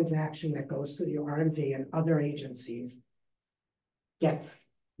 Every transaction that goes to the RMV and other agencies gets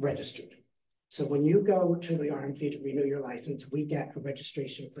registered. So when you go to the RMV to renew your license, we get a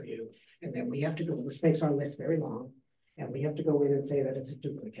registration for you, and then we have to go, which makes our list very long, and we have to go in and say that it's a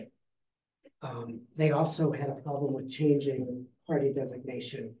duplicate. They also had a problem with changing party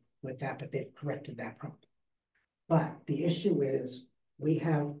designation with that, but they've corrected that problem. But the issue is we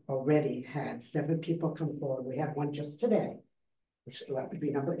have already had 7 people come forward. We have one just today, which would be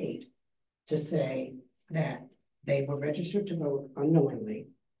number 8, to say that they were registered to vote unknowingly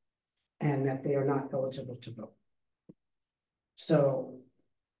and that they are not eligible to vote. So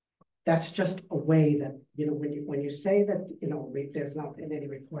that's just a way that, you know, when you say that, you know, there's not been any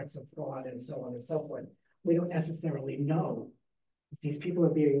reports of fraud and so on and so forth, we don't necessarily know if these people are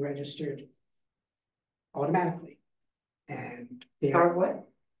being registered automatically. And they are what?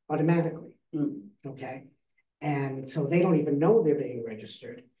 Automatically. Okay. And so they don't even know they're being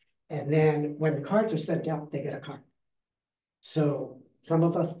registered. And then when the cards are sent out, they get a card. So some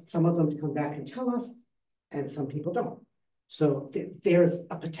of them come back and tell us, and some people don't. So there's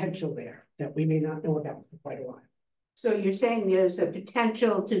a potential there that we may not know about for quite a while. So you're saying there's a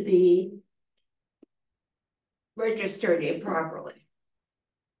potential to be registered improperly.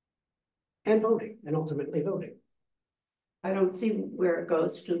 And voting, and ultimately voting. I don't see where it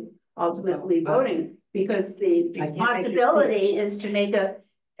goes to ultimately voting. Because the I can't make it responsibility is to make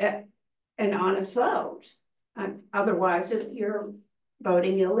an honest vote. Otherwise, you're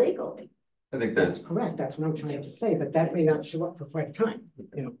voting illegally. I think That's that's, correct, that's what I'm trying to say, but that may not show up for quite a time,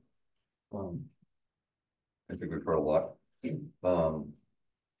 you know. I think we've heard a lot.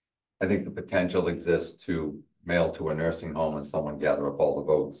 I think the potential exists to mail to a nursing home and someone gather up all the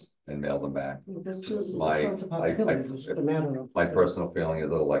votes and mail them back. There's two My- lots of possibilities, it's just a matter of. My personal feeling is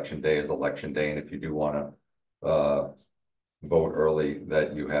that election day is election day, and if you do wanna, vote early,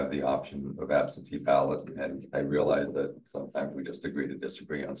 that you have the option of absentee ballot, and I realize that sometimes we just agree to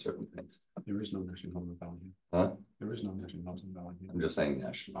disagree on certain things. There is no nursing home in Bellingham. Huh? There is no nursing homes in Bellingham. I'm just saying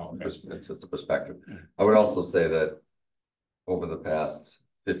national, Oh, okay. it's just a perspective. I would also say that over the past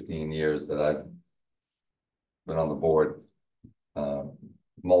 15 years that I've been on the board,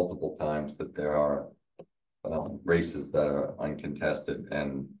 multiple times, that there are races that are uncontested,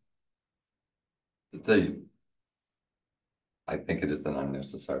 and to tell you, I think it is an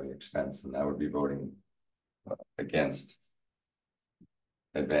unnecessary expense, and I would be voting against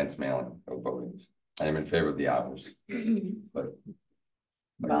advanced mailing of voting. I am in favor of the hours, but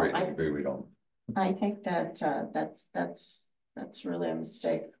Well, I agree we don't. I think that that's really a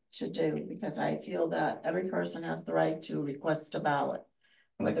mistake to do, because I feel that every person has the right to request a ballot.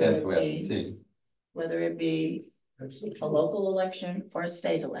 And I Whether can to it be- absentee. Whether it be a local election or a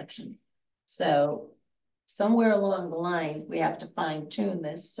state election. So somewhere along the line, we have to fine tune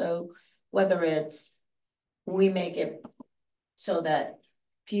this. So whether it's, we make it so that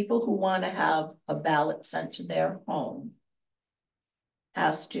people who want to have a ballot sent to their home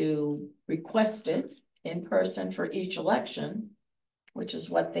has to request it in person for each election, which is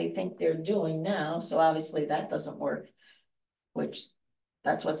what they think they're doing now. So obviously that doesn't work, which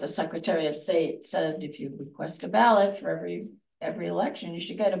that's what the Secretary of State said. If you request a ballot for every election, you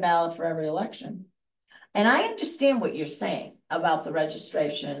should get a ballot for every election. And I understand what you're saying about the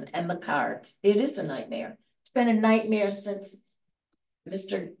registration and the cards. It is a nightmare. It's been a nightmare since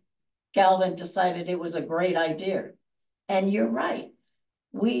Mr. Galvin decided it was a great idea. And you're right.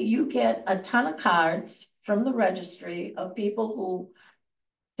 You get a ton of cards from the registry of people who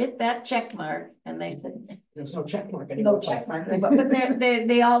hit that check mark, and they said, There's no check mark anymore. no check mark, but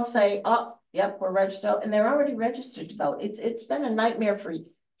they all say, oh, yep, we're registered, and they're already registered to vote. It's been a nightmare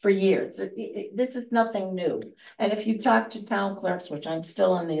for years. This is nothing new. And if you talk to town clerks, which I'm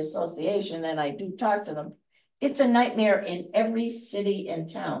still in the association, and I do talk to them, it's a nightmare in every city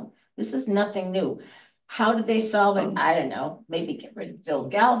and town. This is nothing new. How did they solve it? I don't know. Maybe get rid of Bill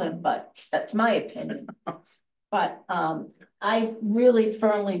Galvin, but that's my opinion. But I really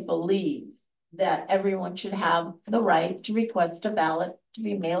firmly believe that everyone should have the right to request a ballot to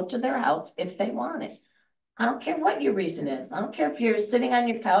be mailed to their house if they want it. I don't care what your reason is. I don't care if you're sitting on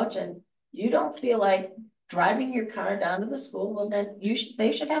your couch and you don't feel like driving your car down to the school, well, then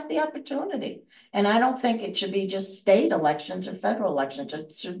they should have the opportunity. And I don't think it should be just state elections or federal elections.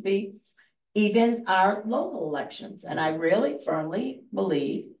 It should be even our local elections. And I really firmly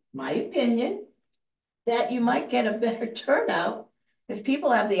believe, my opinion, that you might get a better turnout if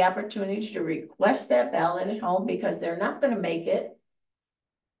people have the opportunity to request that ballot at home, because they're not going to make it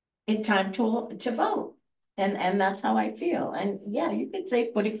in time to vote. And that's how I feel. And yeah, you could say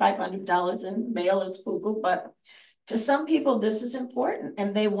putting $500 in mail is cuckoo, but to some people, this is important,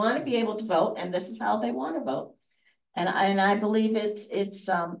 and they want to be able to vote, and this is how they want to vote. And I believe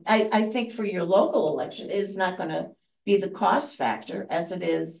I think for your local election, it's not going to be the cost factor as it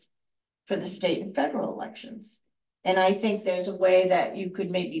is for the state and federal elections. And I think there's a way that you could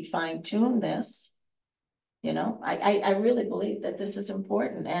maybe fine tune this. You know, I really believe that this is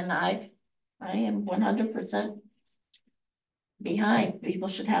important, and I am 100% behind. People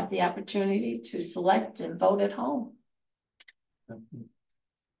should have the opportunity to select and vote at home. I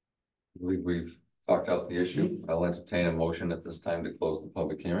believe we've talked out the issue. I'll entertain a motion at this time to close the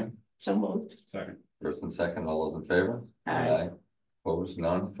public hearing. So moved. Second. First and second, all those in favor? Aye. Opposed,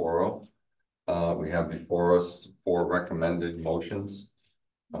 none, 4-0. We have before us 4 recommended motions.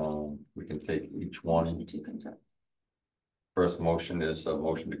 We can take each one. First motion is a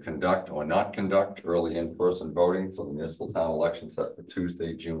motion to conduct or not conduct early in-person voting for the municipal town election set for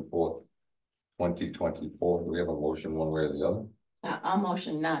Tuesday, June 4th, 2024. Do we have a motion one way or the other? I'll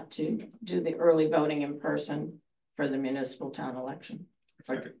motion not to do the early voting in person for the municipal town election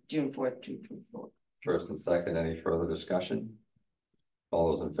for June 4th, 2024. First and second, any further discussion?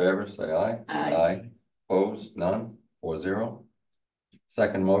 All those in favor, say aye. Aye. Opposed, none, 4-0.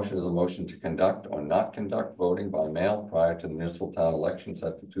 Second motion is a motion to conduct or not conduct voting by mail prior to the municipal town election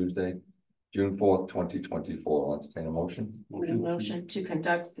set for Tuesday, June 4th, 2024. I'll entertain a motion. Motion to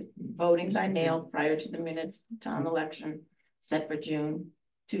conduct the voting by mail prior to the municipal town election set for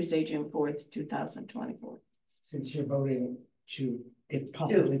Tuesday, June 4th, 2024. Since you're voting it's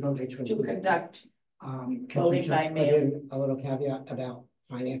possibly voting to. To conduct Can we voting just by put mail. in a little caveat about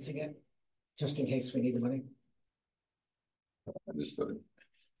financing it, just in case we need the money? Understood.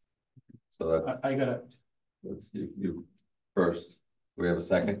 So that, I got it. let's see, you first. Do we have a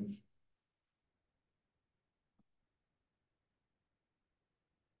second?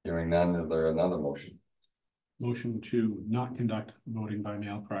 Hearing none, is there another motion? Motion to not conduct voting by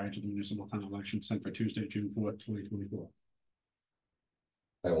mail prior to the municipal town election set for Tuesday, June 4th, 2024.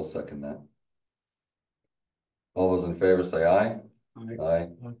 I will second that. All those in favor say aye. Aye.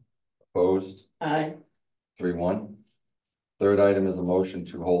 Opposed? Aye. 3-1. Third item is a motion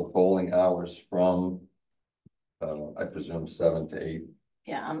to hold polling hours from, I presume 7 to 8.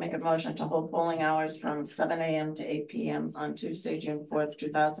 Yeah, I'll make a motion to hold polling hours from 7 a.m. to 8 p.m. on Tuesday, June 4th,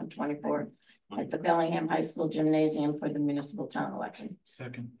 2024 at the Bellingham High School Gymnasium for the municipal town election.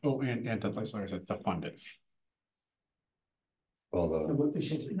 Second. Oh, and to, sorry, to fund it. Well, And what we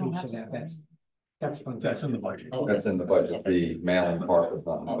should do for that, that's fun. That's in the budget. that's in the budget. The mailing part is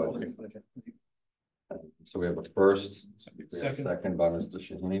not in the budget. So we have a first, we have a second by Mr.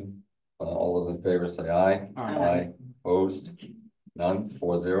 Shaheen. All those in favor say aye. Aye. Opposed? None,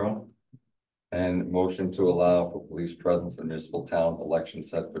 4-0. And motion to allow for police presence in municipal town election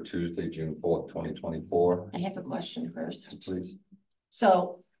set for Tuesday, June 4th, 2024. I have a question first. Please.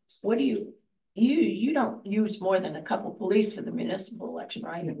 So what do you don't use more than a couple police for the municipal election,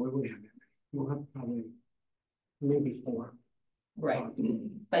 right? We'll have probably maybe 4. Right,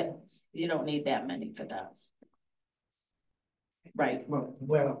 but you don't need that many for that. Right,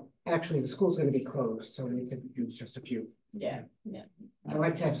 Well, actually, the school's gonna be closed, so we can use just a few. yeah. I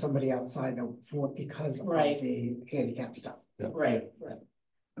like to have somebody outside though, because of Right. the handicap stuff. Right.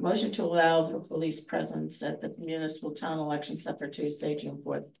 Motion to allow for police presence at the municipal town election set for Tuesday, June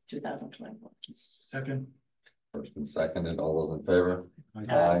 4th, 2024. Second. First and seconded, all those in favor?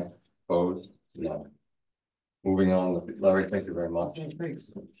 Aye. Opposed? None. Moving on, Larry, thank you very much.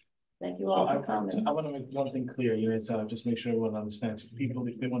 Thank you all for coming. I want to make one thing clear, just make sure everyone understands, people,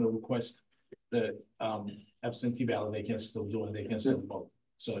 if they want to request the absentee ballot, they can still do it, they can still vote.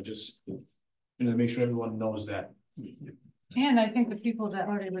 So just, make sure everyone knows that. And I think the people that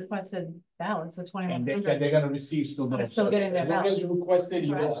already requested ballots, the And 2100. they're gonna receive still. They're still getting their As long as you requested,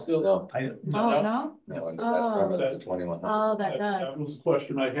 you will still. No, Oh, no? no, under Oh. that premise, the 2100. Oh, that does. That was the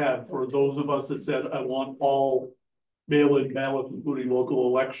question I had for those of us that said, I want all mail-in ballots, including local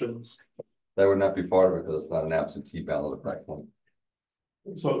elections. That would not be part of it because it's not an absentee ballot at that point.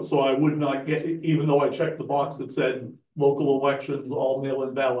 So I would not get, even though I checked the box that said local elections, all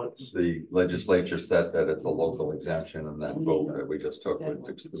mail-in ballots. The legislature said that it's a local exemption and that vote that we just took would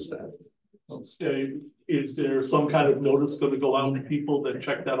exclude that. Is there some kind of notice going to go out to people that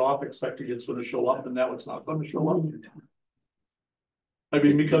check that off, expecting it's going to show up, and now it's not going to show up? I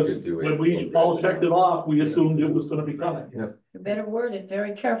mean, because when we all checked it off, we assumed it was going to be coming. Yeah. You better word it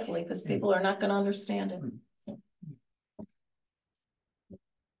very carefully because people are not going to understand it.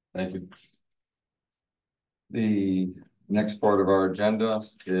 Thank you. The next part of our agenda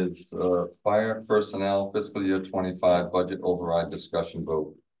is fire personnel fiscal year 25 budget override discussion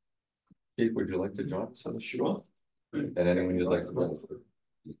vote. Keith, would you like to join us? Sure. And anyone you'd like to bring?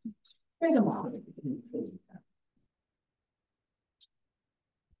 Bring them on.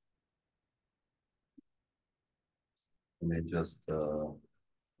 Let me just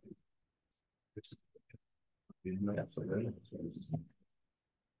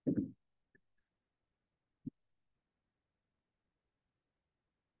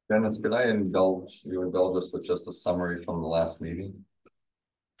Dennis, could I indulge us with just a summary from the last meeting?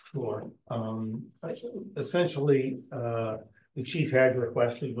 Sure. Essentially, the chief had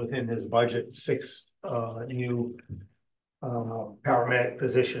requested within his budget 6 new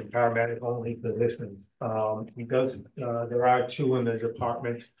paramedic only positions. Because there are 2 in the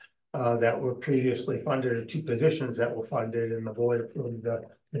department that were previously funded, or 2 positions that were funded, and the board approved the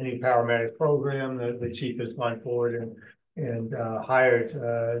new paramedic program. The chief has gone forward and hired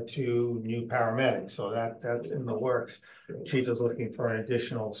 2 new paramedics, so that's in the works. Chief is looking for an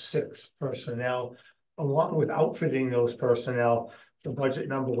additional 6 personnel. Along with outfitting those personnel, the budget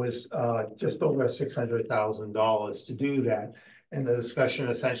number was just over $600,000 to do that. And the discussion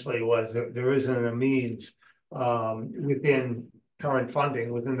essentially was that there isn't a means within current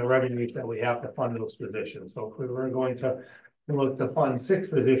funding, within the revenues that we have to fund those positions. So if we were going to look to fund 6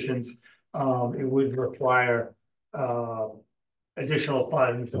 positions, it would require additional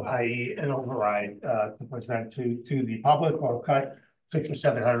funds, i.e. an override, to present to the public, or cut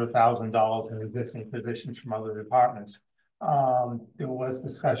 $600,000 or $700,000 in existing positions from other departments. There was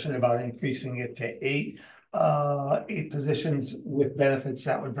discussion about increasing it to eight positions with benefits.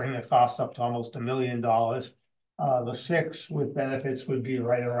 That would bring the cost up to almost $1 million. The 6 with benefits would be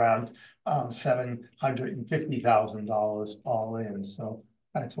right around $750,000 all in. So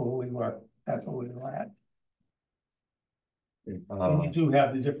that's what we were at. And you do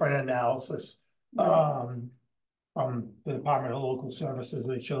have the different analysis from the Department of Local Services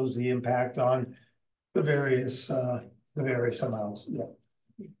that shows the impact on the various amounts. Yeah.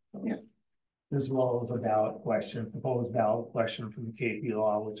 As well as a ballot question, proposed ballot question from the KP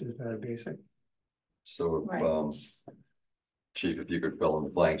Law, which is very basic. So, Right. Chief, if you could fill in the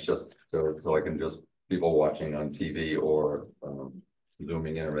blanks, just so I can just, people watching on TV or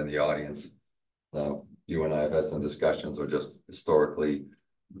zooming in or in the audience. You and I have had some discussions, or just historically,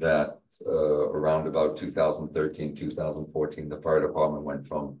 that around about 2013, 2014, the fire department went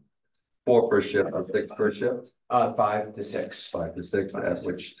from 4 per shift to 6 per shift. 5 to 6. 5 to 6, at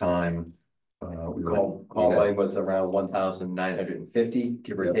which time Call line was around 1,950,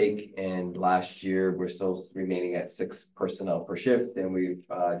 give or take, and last year we're still remaining at 6 personnel per shift, and we've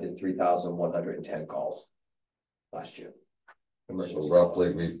did 3,110 calls last year. So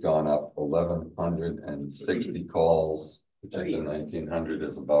roughly, we've gone up 1,160 calls, which is 1,900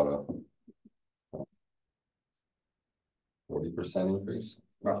 is about a 40% increase.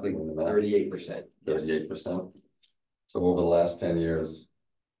 Roughly 38%. 38%. So over the last 10 years,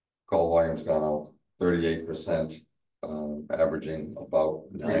 call volume's gone up 38%, averaging about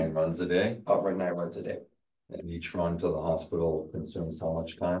 9 runs a day. About 9 runs a day. And each run to the hospital consumes how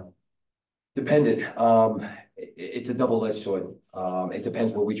much time? Dependent. It's a double-edged sword. It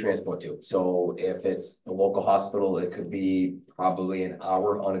depends where we transport to. So if it's the local hospital, it could be probably an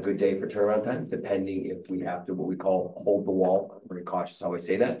hour on a good day for turnaround time, depending if we have to, what we call hold the wall. I'm very cautious how I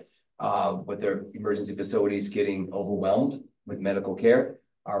say that. With their emergency facilities getting overwhelmed with medical care,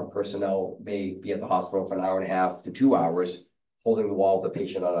 our personnel may be at the hospital for an hour and a half to 2 hours, holding the wall of the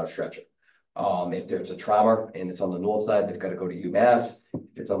patient on our stretcher. If there's a trauma and it's on the north side, they've got to go to UMass. If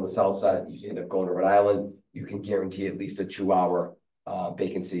it's on the south side, you end up going to Rhode Island. You can guarantee at least a 2-hour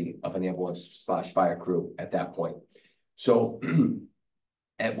vacancy of an ambulance/fire crew at that point. So,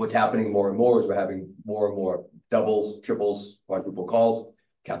 and what's happening more and more is we're having more and more doubles, triples, quadruple calls.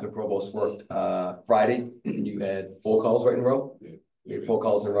 Captain Provost worked Friday, and you had 4 calls right in a row. We had 4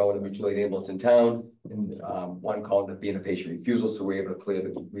 calls in a row in a mutual aid ambulance in town, and 1 call ended up being a patient refusal, so we're able to clear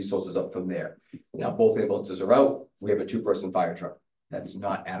the resources up from there. Now, both ambulances are out. We have a 2-person fire truck. That's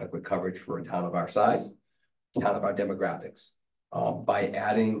not adequate coverage for a town of our size, town of our demographics. By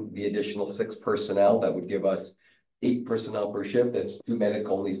adding the additional 6 personnel, that would give us 8 personnel per shift. That's 2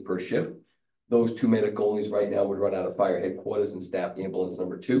 medic-onlys per shift. Those 2 medic-onlys right now would run out of fire headquarters and staff ambulance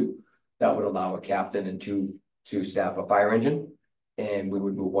number 2. That would allow a captain and 2 to staff a fire engine. And we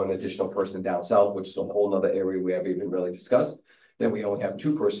would move 1 additional person down south, which is a whole nother area we haven't even really discussed. Then we only have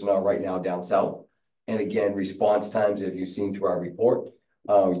 2 personnel right now down south. And again, response times, if you've seen through our report,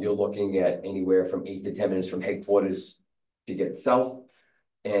 you're looking at anywhere from 8 to 10 minutes from headquarters to get south.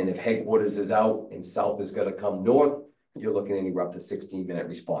 And if headquarters is out and south is going to come north, you're looking anywhere up to 16-minute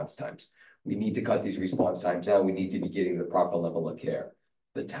response times. We need to cut these response times down. We need to be getting the proper level of care.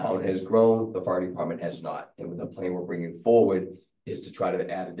 The town has grown, the fire department has not. And with the plan we're bringing forward is to try to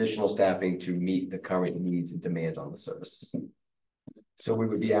add additional staffing to meet the current needs and demands on the services. So we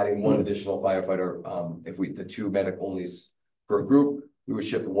would be adding 1 additional firefighter. If the 2 medic-onlys per group, we would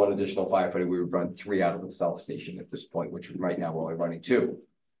shift 1 additional firefighter. We would run 3 out of the south station at this point, which right now we're only running 2.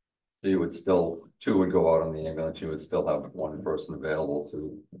 So you would still, 2 would go out on the ambulance. You would still have 1 person available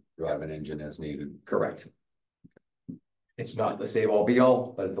to drive an engine as needed. Correct. It's not the save all be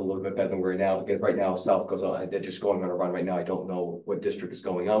all, but it's a little bit better than we're now, because right now south goes on. They're just going on a run right now. I don't know what district is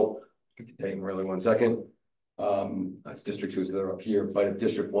going out. I can tell you really 1 second. That's District 2, so they're up here. But if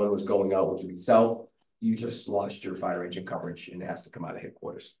District 1 was going out, which would be south, you just lost your fire engine coverage and it has to come out of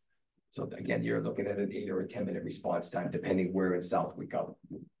headquarters. So again, you're looking at an 8 or a 10-minute response time, depending where in south we go.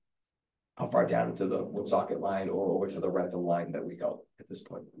 How far down into the Woonsocket line or over to the Rentham line that we go at this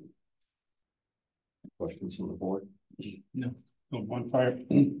point. Questions from the board? No.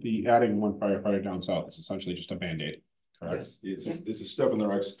 The adding 1 firefighter down south is essentially just a Band-Aid. Correct. It's a step in the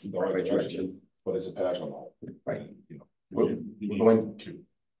right direction, but it's a patch on all. Right. You know, We're going to.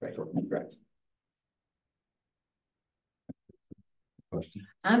 Right. Correct. Question?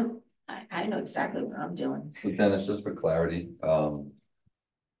 I know exactly what I'm doing. So Dennis, just for clarity,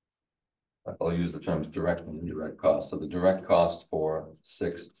 I'll use the terms direct and indirect costs. So the direct cost for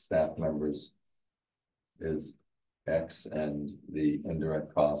 6 staff members is X, and the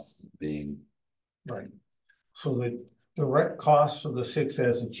indirect costs being. Right. So the direct cost of the 6,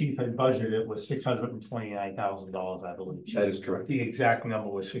 as the chief had budgeted, was $629,000, I believe. That is correct. The exact number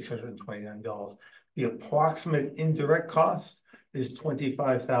was $629. The approximate indirect cost is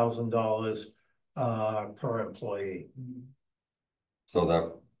 $25,000 per employee. So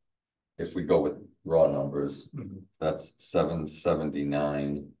that, if we go with raw numbers, that's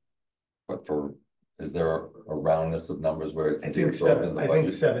 779. But is there a roundness of numbers where it's? I think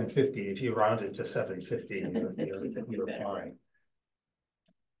 750, if you round it to 750, you're fine.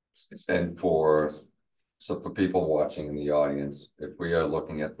 And so for people watching in the audience, if we are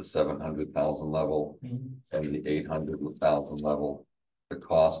looking at the 700,000 level and the 800,000 level, the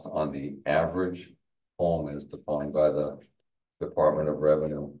cost on the average home as defined by the Department of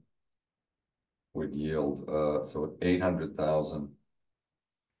Revenue would yield, so 800,000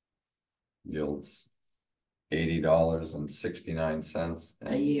 yields $80.69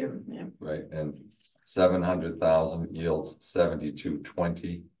 A year, yeah. right, and 700,000 yields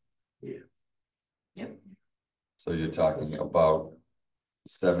 $72.20. Yeah. Yep. So you're talking about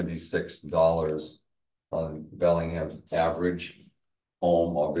 $76 on Bellingham's average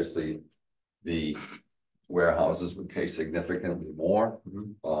home. Obviously, the warehouses would pay significantly more.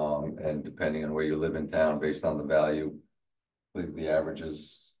 And depending on where you live in town, based on the value, I believe the average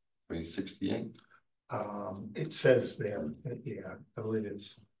is $368. It says there, yeah, I believe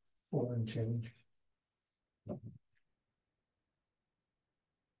it's 4 and change.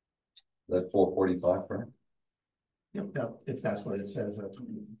 That 445, right? Yep, if that's what it says, that's what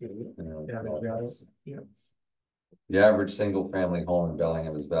you do. Yeah. The average single family home in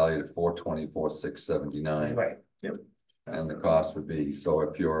Bellingham is valued at $424,679. Right, yep. And the cost would be, so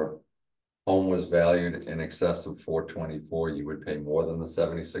if your home was valued in excess of $424, you would pay more than the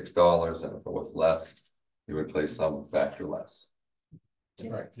 $76, and if it was less, you would pay some factor less.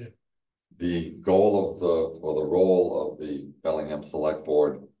 Right. The goal of the role of the Bellingham Select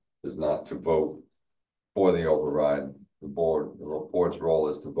Board is not to vote for the override. The board's role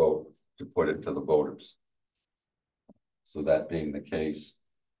is to vote to put it to the voters. So that being the case,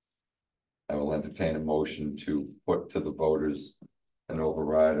 I will entertain a motion to put to the voters an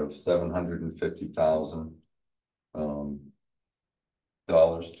override of $750,000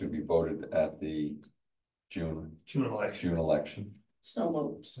 dollars to be voted at the June election. So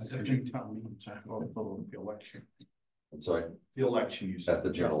moved. The election. I'm sorry, The election, you said. at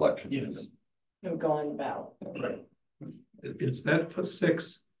the June election. Yes. You're going about. Right. Is that for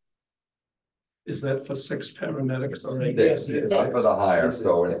 6? Is that for 6 paramedics or 8? Yes, up for the hire,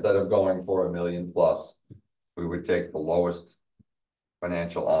 so instead of going for $1 million plus, we would take the lowest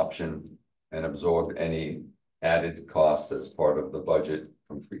financial option and absorb any added costs as part of the budget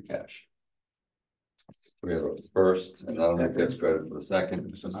from free cash. We have a first, and I don't know who gets credit for the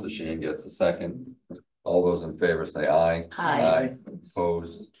second, since the Shane gets the second. All those in favor say aye. Aye.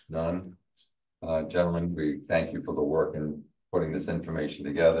 Opposed, none. Gentlemen, we thank you for the work in putting this information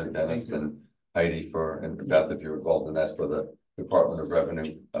together, Dennis and Heidi and Beth, if you're involved in that, for the Department of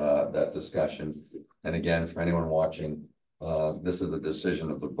Revenue, that discussion. And again, for anyone watching, this is a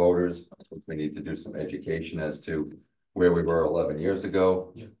decision of the voters. We need to do some education as to where we were 11 years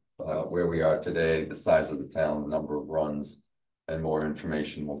ago, where we are today, the size of the town, the number of runs, and more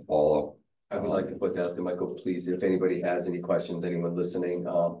information will follow. I would like to put that up to Michael, please, if anybody has any questions, anyone listening,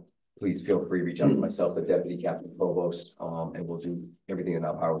 please feel free to reach out to myself, the deputy captain provost, and we'll do everything in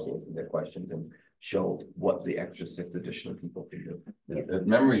our powers to answer their questions and show what the extra 6 additional people can do. If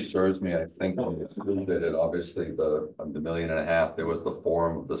memory serves me, I think when the school did it, obviously the $1.5 million, there was the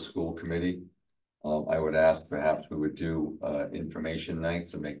forum of the school committee. I would ask perhaps we would do information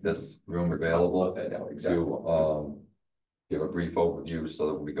nights and make this room available to give a brief overview, so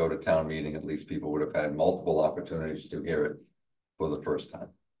that when we go to town meeting, at least people would have had multiple opportunities to hear it for the first time.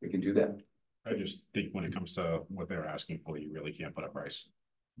 We can do that. I just think when it comes to what they're asking for, you really can't put a price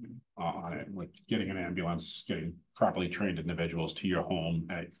on it. With getting an ambulance, getting properly trained individuals to your home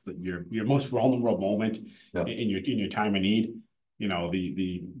at your most vulnerable moment in your time of need. You know,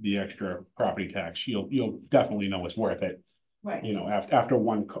 the extra property tax, you'll definitely know it's worth it. Right. You know, after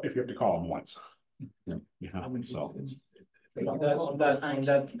one, if you have to call them once. Yeah. So. On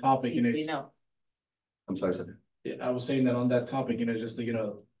that topic, you know. I'm sorry, sir. Yeah, I was saying that on that topic, you know, just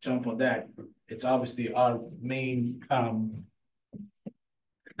to, jump on that, it's obviously our main,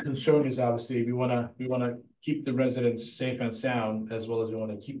 concern is obviously we wanna keep the residents safe and sound, as well as we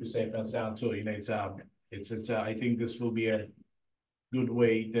wanna keep you safe and sound too, you know, I think this will be good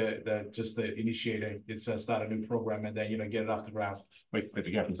way that just to initiate it, it's start a new program and then, get it off the ground. Like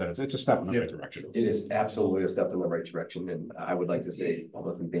the captain said, it's a step in the right direction. It is absolutely a step in the right direction, and I would like to say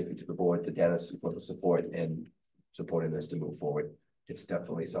publicly thank you to the board, to Dennis for the support and supporting this to move forward. It's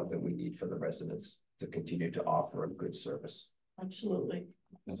definitely something we need for the residents to continue to offer a good service. Absolutely.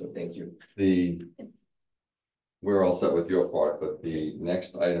 And so thank you. We're all set with your part, but the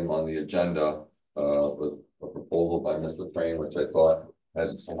next item on the agenda was a proposal by Mr. Frame, which I thought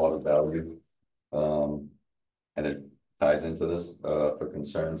has a lot of value. And it ties into this for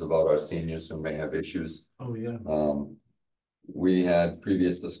concerns about our seniors who may have issues. Oh, yeah. We had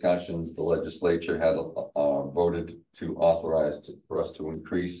previous discussions, the legislature had voted to authorize for us to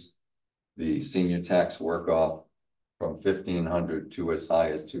increase the senior tax work-off from 1,500 to as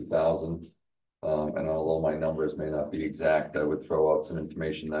high as 2,000. And although my numbers may not be exact, I would throw out some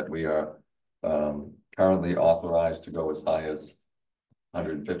information that we are currently authorized to go as high as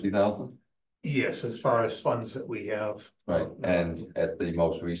 150,000. Yes, as far as funds that we have. Right, and at the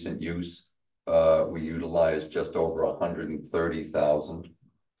most recent use, we utilized just over 130,000,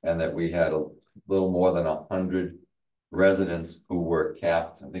 and that we had a little more than 100 residents who were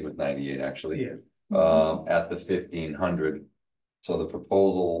capped. I think it was 98 actually. Yeah. At the 1,500. So the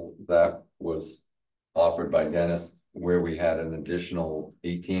proposal that was offered by Dennis, where we had an additional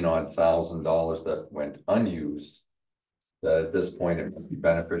 $18,000 odd that went unused, that at this point it would be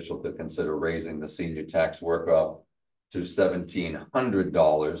beneficial to consider raising the senior tax work-off to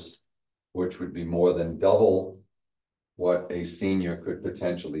 $1,700, which would be more than double what a senior could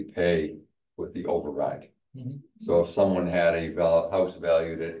potentially pay with the override. So if someone had a house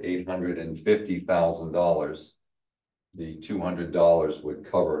valued at $850,000, the $200 would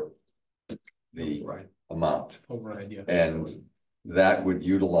cover the amount. Override, yeah. And that would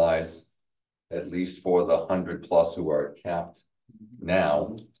utilize, at least for the 100 plus who are capped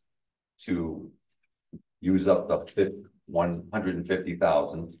now, to use up the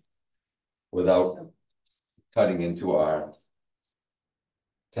 150,000 without cutting into our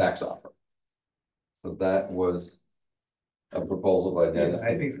tax offer. So that was a proposal by Dennis.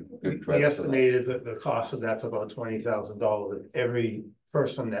 I think we estimated that the cost of that's about $20,000. If every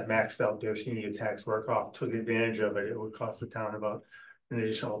person that maxed out their senior tax work-off took advantage of it, it would cost the town about an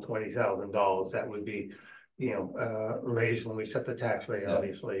additional $20,000. That would be, raised when we set the tax rate,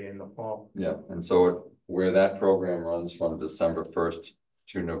 obviously, in the fall. Yeah, and so where that program runs from December 1st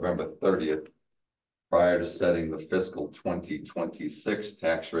to November 30th, prior to setting the fiscal 2026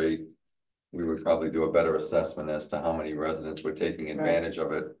 tax rate, we would probably do a better assessment as to how many residents were taking advantage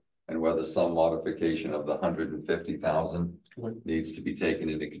of it, and whether some modification of the 150,000 needs to be taken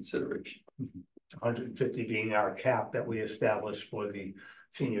into consideration. 150 being our cap that we established for the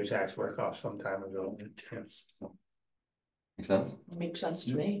senior tax work-off some time ago. Make sense? Makes sense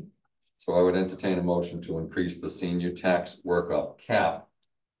to me. So I would entertain a motion to increase the senior tax work-off cap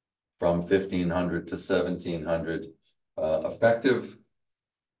from 1,500 to 1,700, effective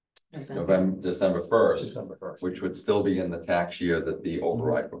December 1st, which would still be in the tax year that the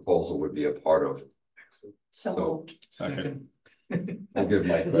override proposal would be a part of. So Second. I'll give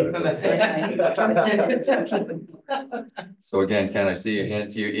Mike credit. So again, can I see a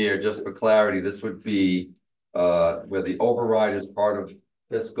hand to your ear, just for clarity? This would be where the override is part of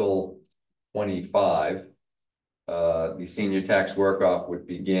fiscal 25. The senior tax work-off would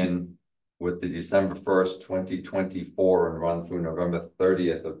begin with the December 1st, 2024 and run through November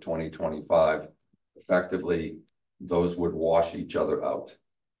 30th of 2025. Effectively, those would wash each other out.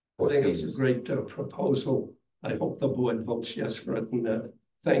 I think it's a great proposal. I hope the board votes yes for it, and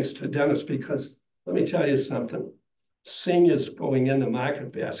thanks to Dennis, because let me tell you something. Seniors going in the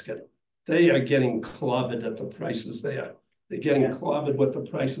market basket, they are getting clobbered at the prices they are. They're getting clobbered with the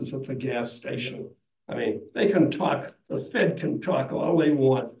prices at the gas station. I mean, they can talk, the Fed can talk all they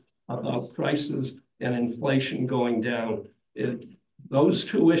want about prices and inflation going down. Those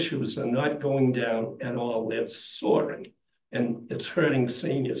two issues are not going down at all. They're soaring, and it's hurting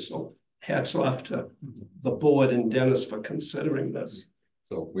seniors. So hats off to the board and Dennis for considering this.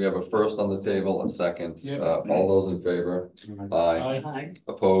 So we have a first on the table, a second. All those in favor? Aye.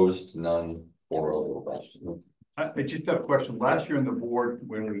 Opposed? None. 4-0. I just have a question. Last year on the board,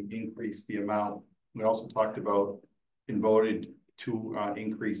 when we increased the amount, we also talked about and voted to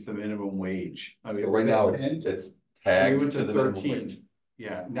increase the minimum wage. I mean, Right now it's tagged we went to to the minimum 13. wage.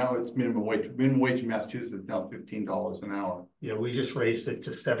 Yeah, now it's minimum wage in Massachusetts is now $15 an hour. Yeah, we just raised it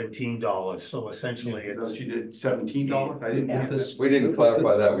to $17, so essentially So it's. she did $17, I didn't Yeah. get this. We didn't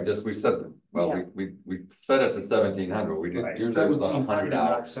clarify that, we said, well, Yeah. we set it to 1,700, we did, Right. usually it was on 100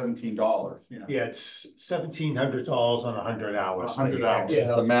 hours. $17, yeah. Yeah, it's $1,700 on 100 hours. 100 hours.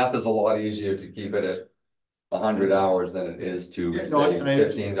 Yeah, the math is a lot easier to keep it at 100 hours than it is to Yeah, no, say I-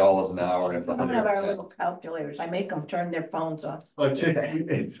 $15 an hour and it's We don't have our 110. little calculators. I make them turn their phones off. But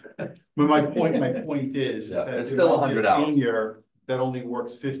my point is. Yeah, that it's there still might be a 100 hours. Senior that only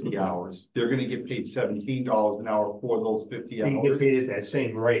works 50 hours, they're gonna get paid $17 an hour for those 50 You get hours. paid at that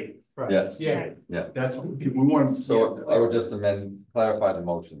same rate. Right. Yes. Yeah. That's, we want. So I would just clarify the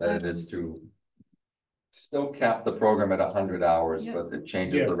motion that it is to still cap the program at 100 hours, Yeah. but it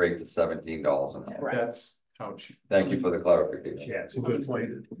changes the rate to $17 an hour. That's how it should. Thank you for the clarification. Yeah, it's a good point.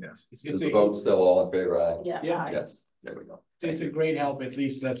 Yes. Is the vote still all in favor? Aye? Yeah. Yeah. aye. Yes, there we go. It's a great help, at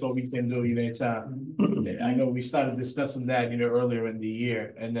least that's what we can do, you know, it's, I know we started discussing that, you know, earlier in the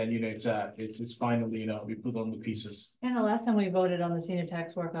year, and then, you know, it's finally, you know, we put on the pieces. And the last time we voted on the senior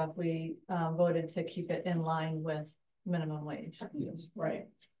tax work-off, we voted to keep it in line with minimum wage. Yes. Right.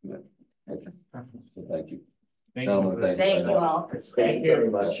 Okay. So thank you. Thank Gentlemen, you. thank you. Thank you all for staying very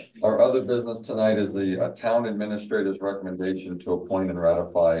much. Our other business tonight is the town administrator's recommendation to appoint and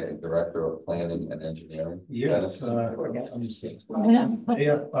ratify a director of planning and engineering. Yes, Dennis?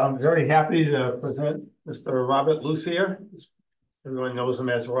 yeah, I'm very happy to present Mr. Robert Lucier. Everyone knows him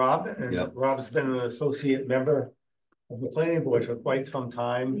as Rob, and Yep. Rob's been an associate member of the planning board for quite some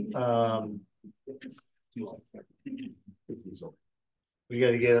time. We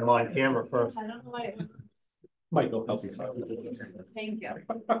gotta get him on camera first. I don't know why. Michael, help you. Thank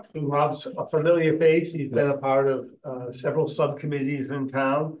you. Rob's a familiar face. He's been a part of several subcommittees in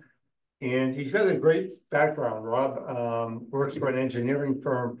town. And he's got a great background. Rob works for an engineering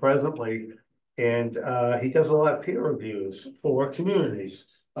firm presently. And he does a lot of peer reviews for communities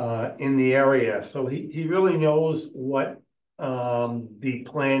in the area. So he really knows what the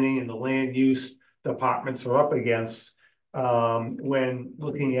planning and the land use departments are up against when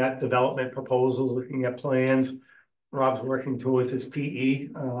looking at development proposals, looking at plans. Rob's working towards his PE,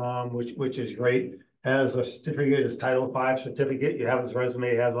 which is great. Has a certificate, his Title V certificate. You have his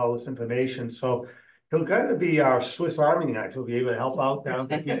resume, has all this information. So he'll kind of be our Swiss Army knife. He'll be able to help out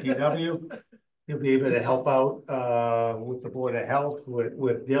down at the DPW. He'll be able to help out with the Board of Health,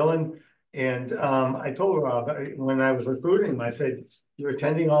 with Dylan. And I told Rob, when I was recruiting him, I said, you're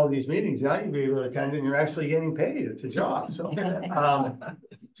attending all of these meetings, now you'll be able to attend and you're actually getting paid. It's a job. So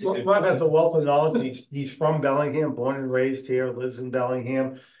so Rob has a wealth of knowledge. He's from Bellingham, born and raised here, lives in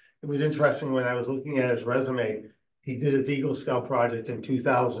Bellingham. It was interesting when I was looking at his resume. He did his Eagle Scout project in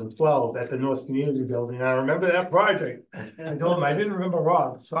 2012 at the North Community Building. I remember that project. I told him I didn't remember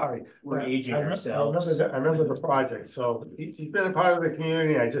Rob, sorry. We're aging ourselves. I remember the project. So he's been a part of the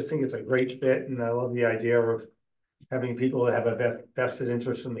community. I just think it's a great fit, and I love the idea of having people that have a vested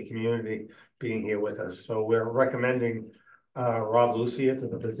interest in the community being here with us. So we're recommending Rob Lucia to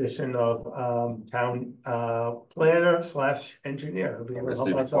the position of town planner / engineer. He'll be able to help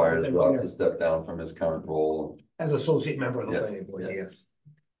Obviously us out with requires Rob engineering. to step down from his current role. As associate member of the Yes, planning board, yes. yes.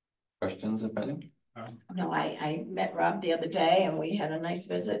 Questions, if any? No, I met Rob the other day and we had a nice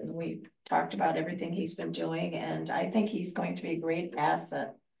visit and we talked about everything he's been doing. And I think he's going to be a great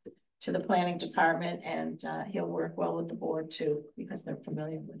asset to the planning department, and he'll work well with the board too, because they're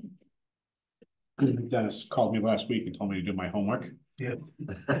familiar with him. Dennis called me last week and told me to do my homework. Yeah.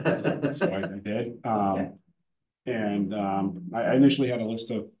 So I did. I initially had a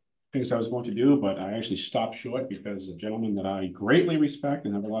list of things I was going to do, but I actually stopped short because a gentleman that I greatly respect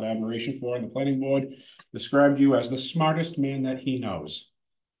and have a lot of admiration for on the planning board described you as the smartest man that he knows.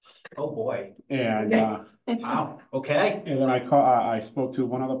 Oh, boy. And Wow, okay. and then I spoke to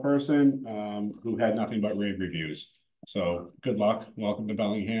one other person who had nothing but rave reviews. So good luck, welcome to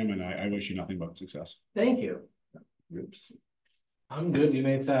Bellingham, and I wish you nothing but success. Thank you. I'm good, you know,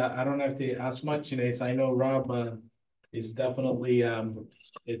 it's, I don't have to ask much, you know, I know Rob, is definitely,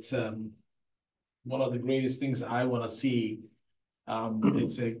 it's, one of the greatest things I wanna see.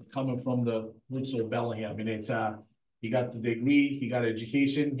 It's coming from the roots of Bellingham, and it's, he got the degree, he got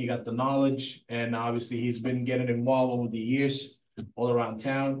education, he got the knowledge, and obviously he's been getting involved over the years all around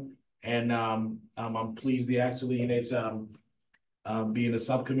town. And I'm pleased they actually, you know, it's being a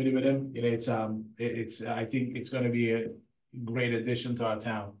subcommittee with him, you know, it's I think it's gonna be a great addition to our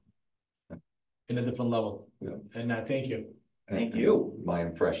town in a different level. Yeah. And thank you. Thank you. My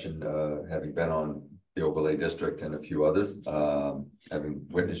impression, having been on the overlay district and a few others, having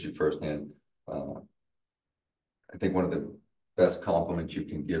witnessed you firsthand, I think one of the best compliment you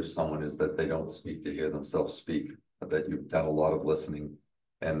can give someone is that they don't speak to hear themselves speak, but that you've done a lot of listening,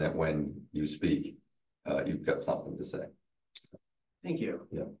 and that when you speak, you've got something to say. Thank you.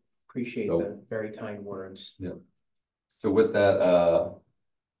 Yeah. Appreciate So- the very kind words. Yeah. So with that,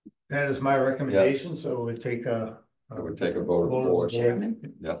 That is my recommendation, so it would take I would take a vote of the board.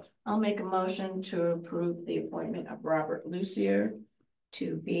 Chairman, Yeah. I'll make a motion to approve the appointment of Robert Lucier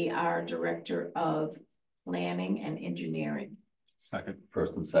to be our Director of Planning and Engineering. Second.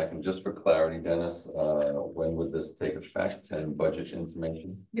 First and second, just for clarity, Dennis, when would this take effect and budget information?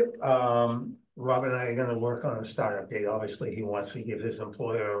 Yep, Rob and I are gonna work on a startup date. Obviously, he wants to give his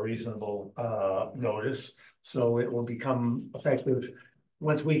employer a reasonable notice. So it will become effective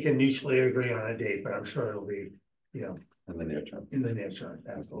once we can mutually agree on a date, but I'm sure it'll be, you know, in the near term. In the near term,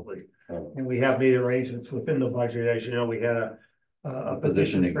 absolutely. Oh. And we have made arrangements within the budget. As you know, we had a position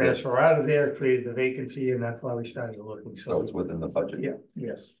position exists. transfer out of there, created the vacancy, and that's why we started looking. So So, it's within the budget. yeah,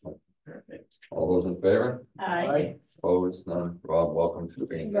 yes. Perfect. All those in favor? Aye. Opposed? None. Rob, welcome to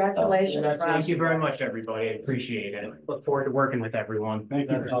being. Congratulations, Thank you Rob. very much, everybody. I appreciate it. Look forward to working with everyone.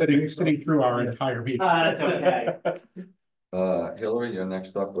 Thank you for sitting through our entire meeting. That's okay. Hillary, you're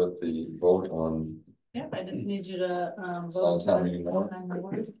next up with the vote on. Yeah, I just need you to, Sign vote. town meeting warrant. Sign the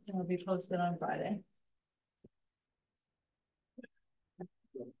warrant. It'll be posted on Friday.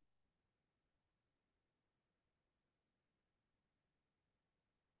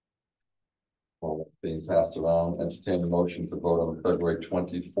 Well, being passed around, entertain a motion to vote on February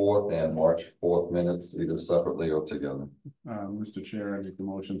 24th and March 4th minutes, either separately or together. Mr. Chair, I make the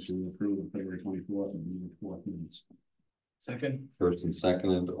motion to approve the February 24th and the 4th minutes. Second. First and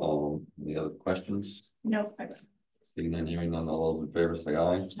seconded, any other questions? Nope. Seeing none, hearing none, all those in favor say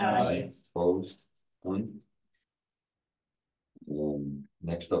aye. Aye. Opposed? None.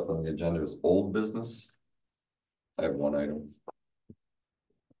 Next up on the agenda is old business. I have one item.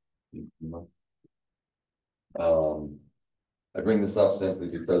 I bring this up simply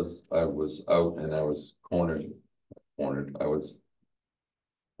because I was out and I was cornered. I was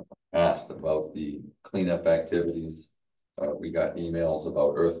asked about the cleanup activities. We got emails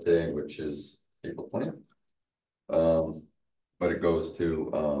about Earth Day, which is April 20th. But it goes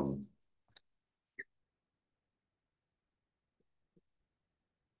to,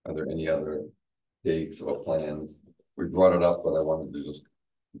 are there any other dates or plans? We brought it up, but I wanted to just,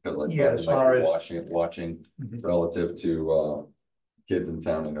 because I Yeah, thought as you might far be as- watching Mhm. relative to, kids in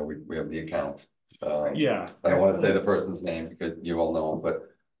town. I know we have the account. Yeah. I don't want to say the person's name because you all know him, but,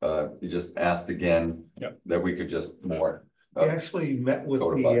 you just asked again. Yep. That we could just more. We actually met with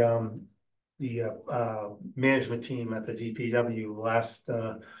Codify. the management team at the DPW last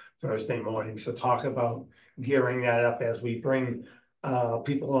Thursday morning to talk about gearing that up as we bring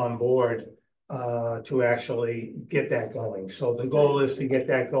people on board to actually get that going. So the goal is to get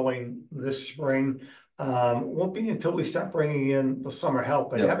that going this spring. Won't be until we start bringing in the summer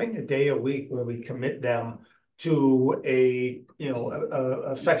help, but Yeah. having a day a week where we commit them to a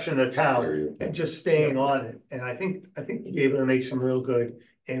section of town and just staying on it. And I think we'll be able to make some real good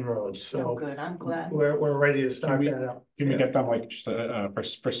inroads. Oh, So good. I'm glad. we're ready to start we- that up. Can we get them like just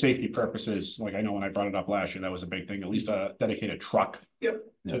for safety purposes? Like I know when I brought it up last year, that was a big thing, at least a dedicated truck. Yep.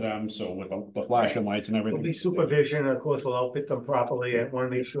 To them, so with the flashing lights and There'll everything. be supervision, of course, we'll outfit them properly. I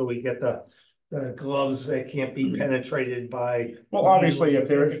want to make sure we get the gloves that can't be penetrated by. Well, obviously, if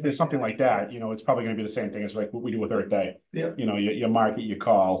there's something like that, it's probably gonna be the same thing as like what we do with Earth Day. Yeah. You mark it, you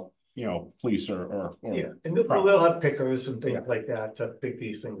call, police or. Yeah, and they'll have pickers and things like that to pick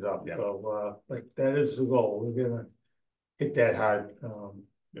these things up. Yeah. So, like, that is the goal. We're gonna hit that hard,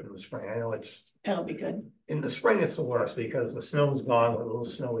 in the spring. I know That'll be good. in the spring, it's the worst because the snow's gone, with a little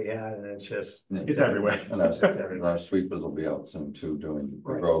snow we had, and it's just. It's everywhere. And our sweepers will be out soon too, doing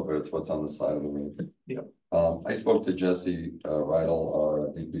the Right. road, but it's what's on the side of the road. Yep. I spoke to Jesse Rydell, our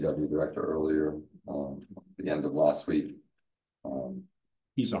DPW director, earlier, at the end of last week.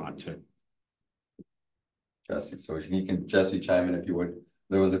 He's on too. Jesse, so Jesse chime in if you would.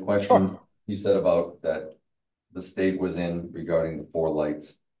 There was a question he said about that the state was in regarding the 4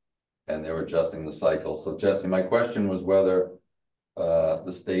 lights and they were adjusting the cycle. So Jesse, my question was whether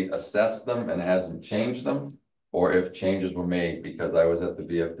the state assessed them and hasn't changed them, or if changes were made, because I was at the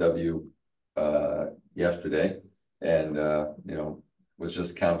VFW yesterday and was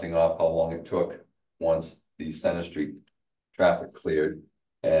just counting off how long it took once the Center Street traffic cleared.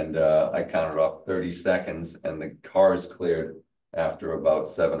 And I counted off 30 seconds and the cars cleared after about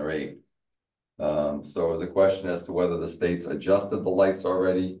 7 or 8. So it was a question as to whether the states adjusted the lights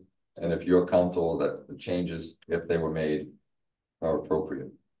already, and if you're comfortable that the changes, if they were made, are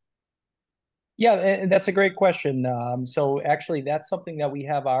appropriate. Yeah, and that's a great question. So actually, that's something that we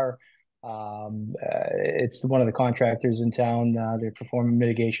have it's one of the contractors in town. They're performing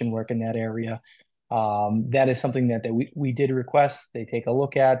mitigation work in that area. That is something that we did request. They take a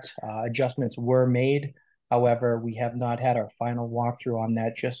look at. Adjustments were made. However, we have not had our final walkthrough on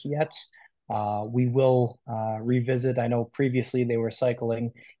that just yet. We will revisit. I know previously they were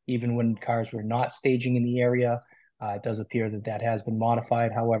cycling even when cars were not staging in the area. It does appear that that has been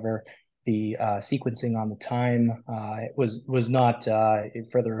modified. However, the sequencing on the time was not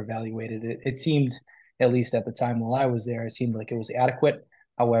further evaluated. It seemed, at least at the time while I was there, it seemed like it was adequate.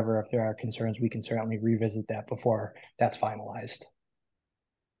 However, if there are concerns, we can certainly revisit that before that's finalized.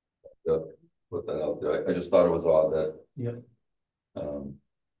 Yeah, put that out there. I just thought it was odd that. Yep.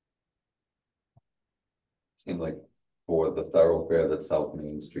 Seemed like for the thoroughfare that's South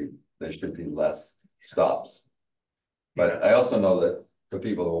Main Street, there should be less stops. But I also know that for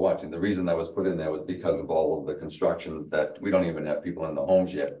people who are watching, the reason that was put in there was because of all of the construction that we don't even have people in the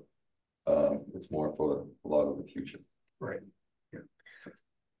homes yet. It's more for a lot of the future. Right.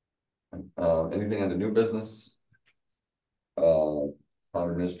 Anything under new business? Town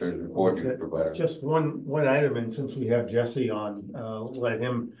administrator's report you provided. Just one item, and since we have Jesse on, let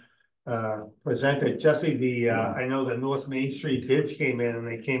him present it. Jesse, I know the North Main Street bids came in, and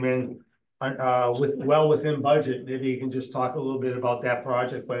they came in within budget. Maybe you can just talk a little bit about that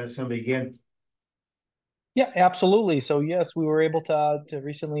project, when it's going to begin. Yeah, absolutely. So yes, we were able to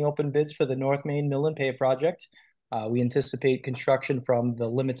recently open bids for the North Main Mill and Pave project. We anticipate construction from the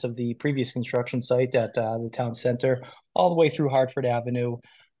limits of the previous construction site at the town center all the way through Hartford Avenue.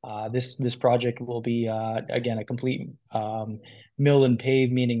 This project will be again a complete mill and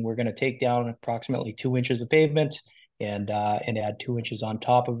pave, meaning we're going to take down approximately 2 inches of pavement and add 2 inches on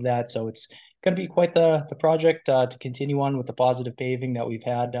top of that. So it's going to be quite the project to continue on with the positive paving that we've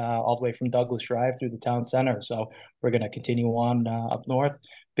had all the way from Douglas Drive through the town center. So we're going to continue on up north.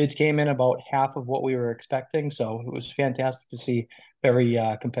 Bids came in about half of what we were expecting, so it was fantastic to see very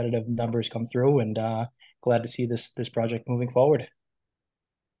competitive numbers come through, and glad to see this project moving forward.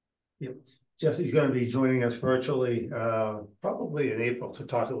 Yep. Jesse's going to be joining us virtually, probably in April, to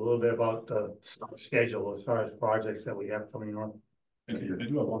talk a little bit about the schedule as far as projects that we have coming on. I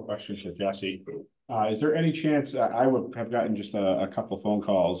do have one question for Jesse. Is there any chance I would have gotten just a couple of phone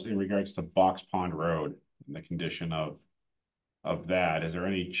calls in regards to Box Pond Road and the condition of that? Is there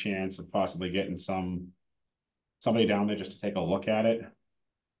any chance of possibly getting somebody down there just to take a look at it?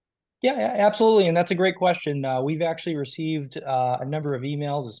 Yeah, absolutely. And that's a great question. We've actually received a number of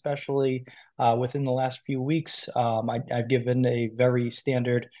emails, especially within the last few weeks. I've given a very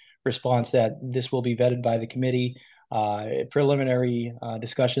standard response that this will be vetted by the committee. Preliminary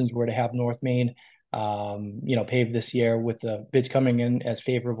discussions were to have North Main, paved this year. With the bids coming in as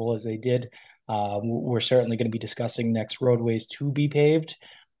favorable as they did, we're certainly going to be discussing next roadways to be paved.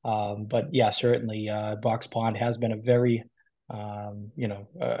 But yeah, certainly Box Pond has been a very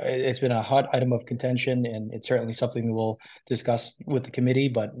it's been a hot item of contention, and it's certainly something we'll discuss with the committee,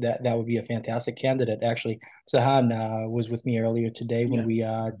 but that would be a fantastic candidate. Actually, Sahan was with me earlier today when we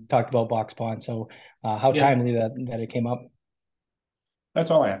talked about Box Pond, so how timely that it came up.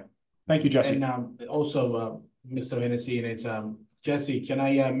 That's all I have. Thank you, Jesse. And also, Mr. Hennessy, and it's Jesse, can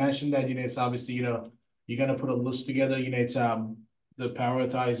I mention that, it's obviously, you're gonna put a list together, it's to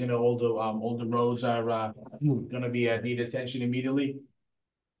prioritize, all the roads are gonna be need attention immediately.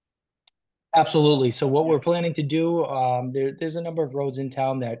 Absolutely. So what we're planning to do, there's a number of roads in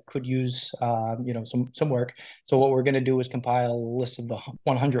town that could use, some work. So what we're going to do is compile a list of the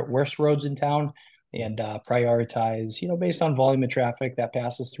 100 worst roads in town and prioritize, based on volume of traffic that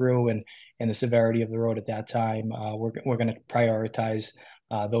passes through and the severity of the road at that time. We're going to prioritize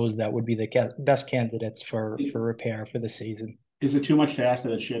those that would be the best candidates for repair for the season. Is it too much to ask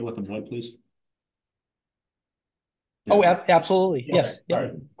that it's shared with the board, please? Oh, absolutely. Yes. Yeah.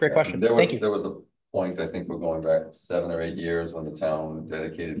 Right. Great question. Thank you. There was a point, I think we're going back 7 or 8 years, when the town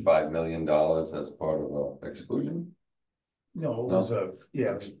dedicated $5 million as part of an exclusion. No, it was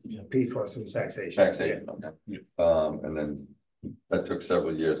P for some taxation. Taxation, okay. And then that took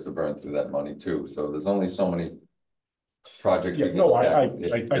several years to burn through that money too. So there's only so many projects. Yeah, no, I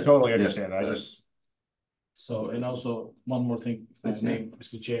totally understand. I just. So, and also one more thing,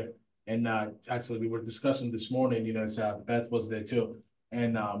 Mr. Chair. And actually, we were discussing this morning, Beth was there too.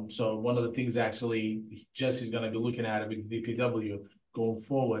 And so one of the things actually Jesse's going to be looking at with DPW going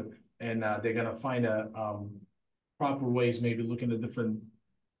forward, and they're going to find proper ways, maybe looking at different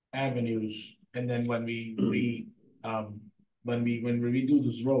avenues. And then when we redo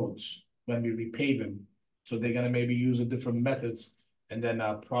those roads, when we repave them, so they're going to maybe use different methods. and then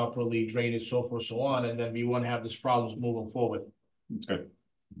properly drainage, so forth, so on, and then we won't have these problems moving forward. That's good.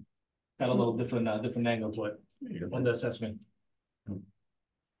 Got a little different angle to it on the assessment.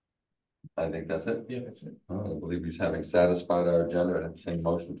 I think that's it. Yeah, that's it. I believe he's having satisfied our agenda and entertain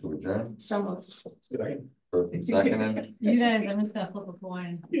motion to adjourn. So moved. First and second. You guys, I'm just gonna flip a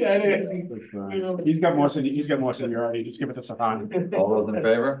coin. Yeah, it is. He's got more seniority, just give it to Safan. All those in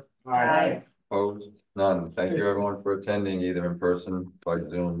favor? Aye. Opposed? None. Thank you everyone for attending either in person, by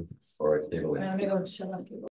Zoom, or at cable. Let me go shut up.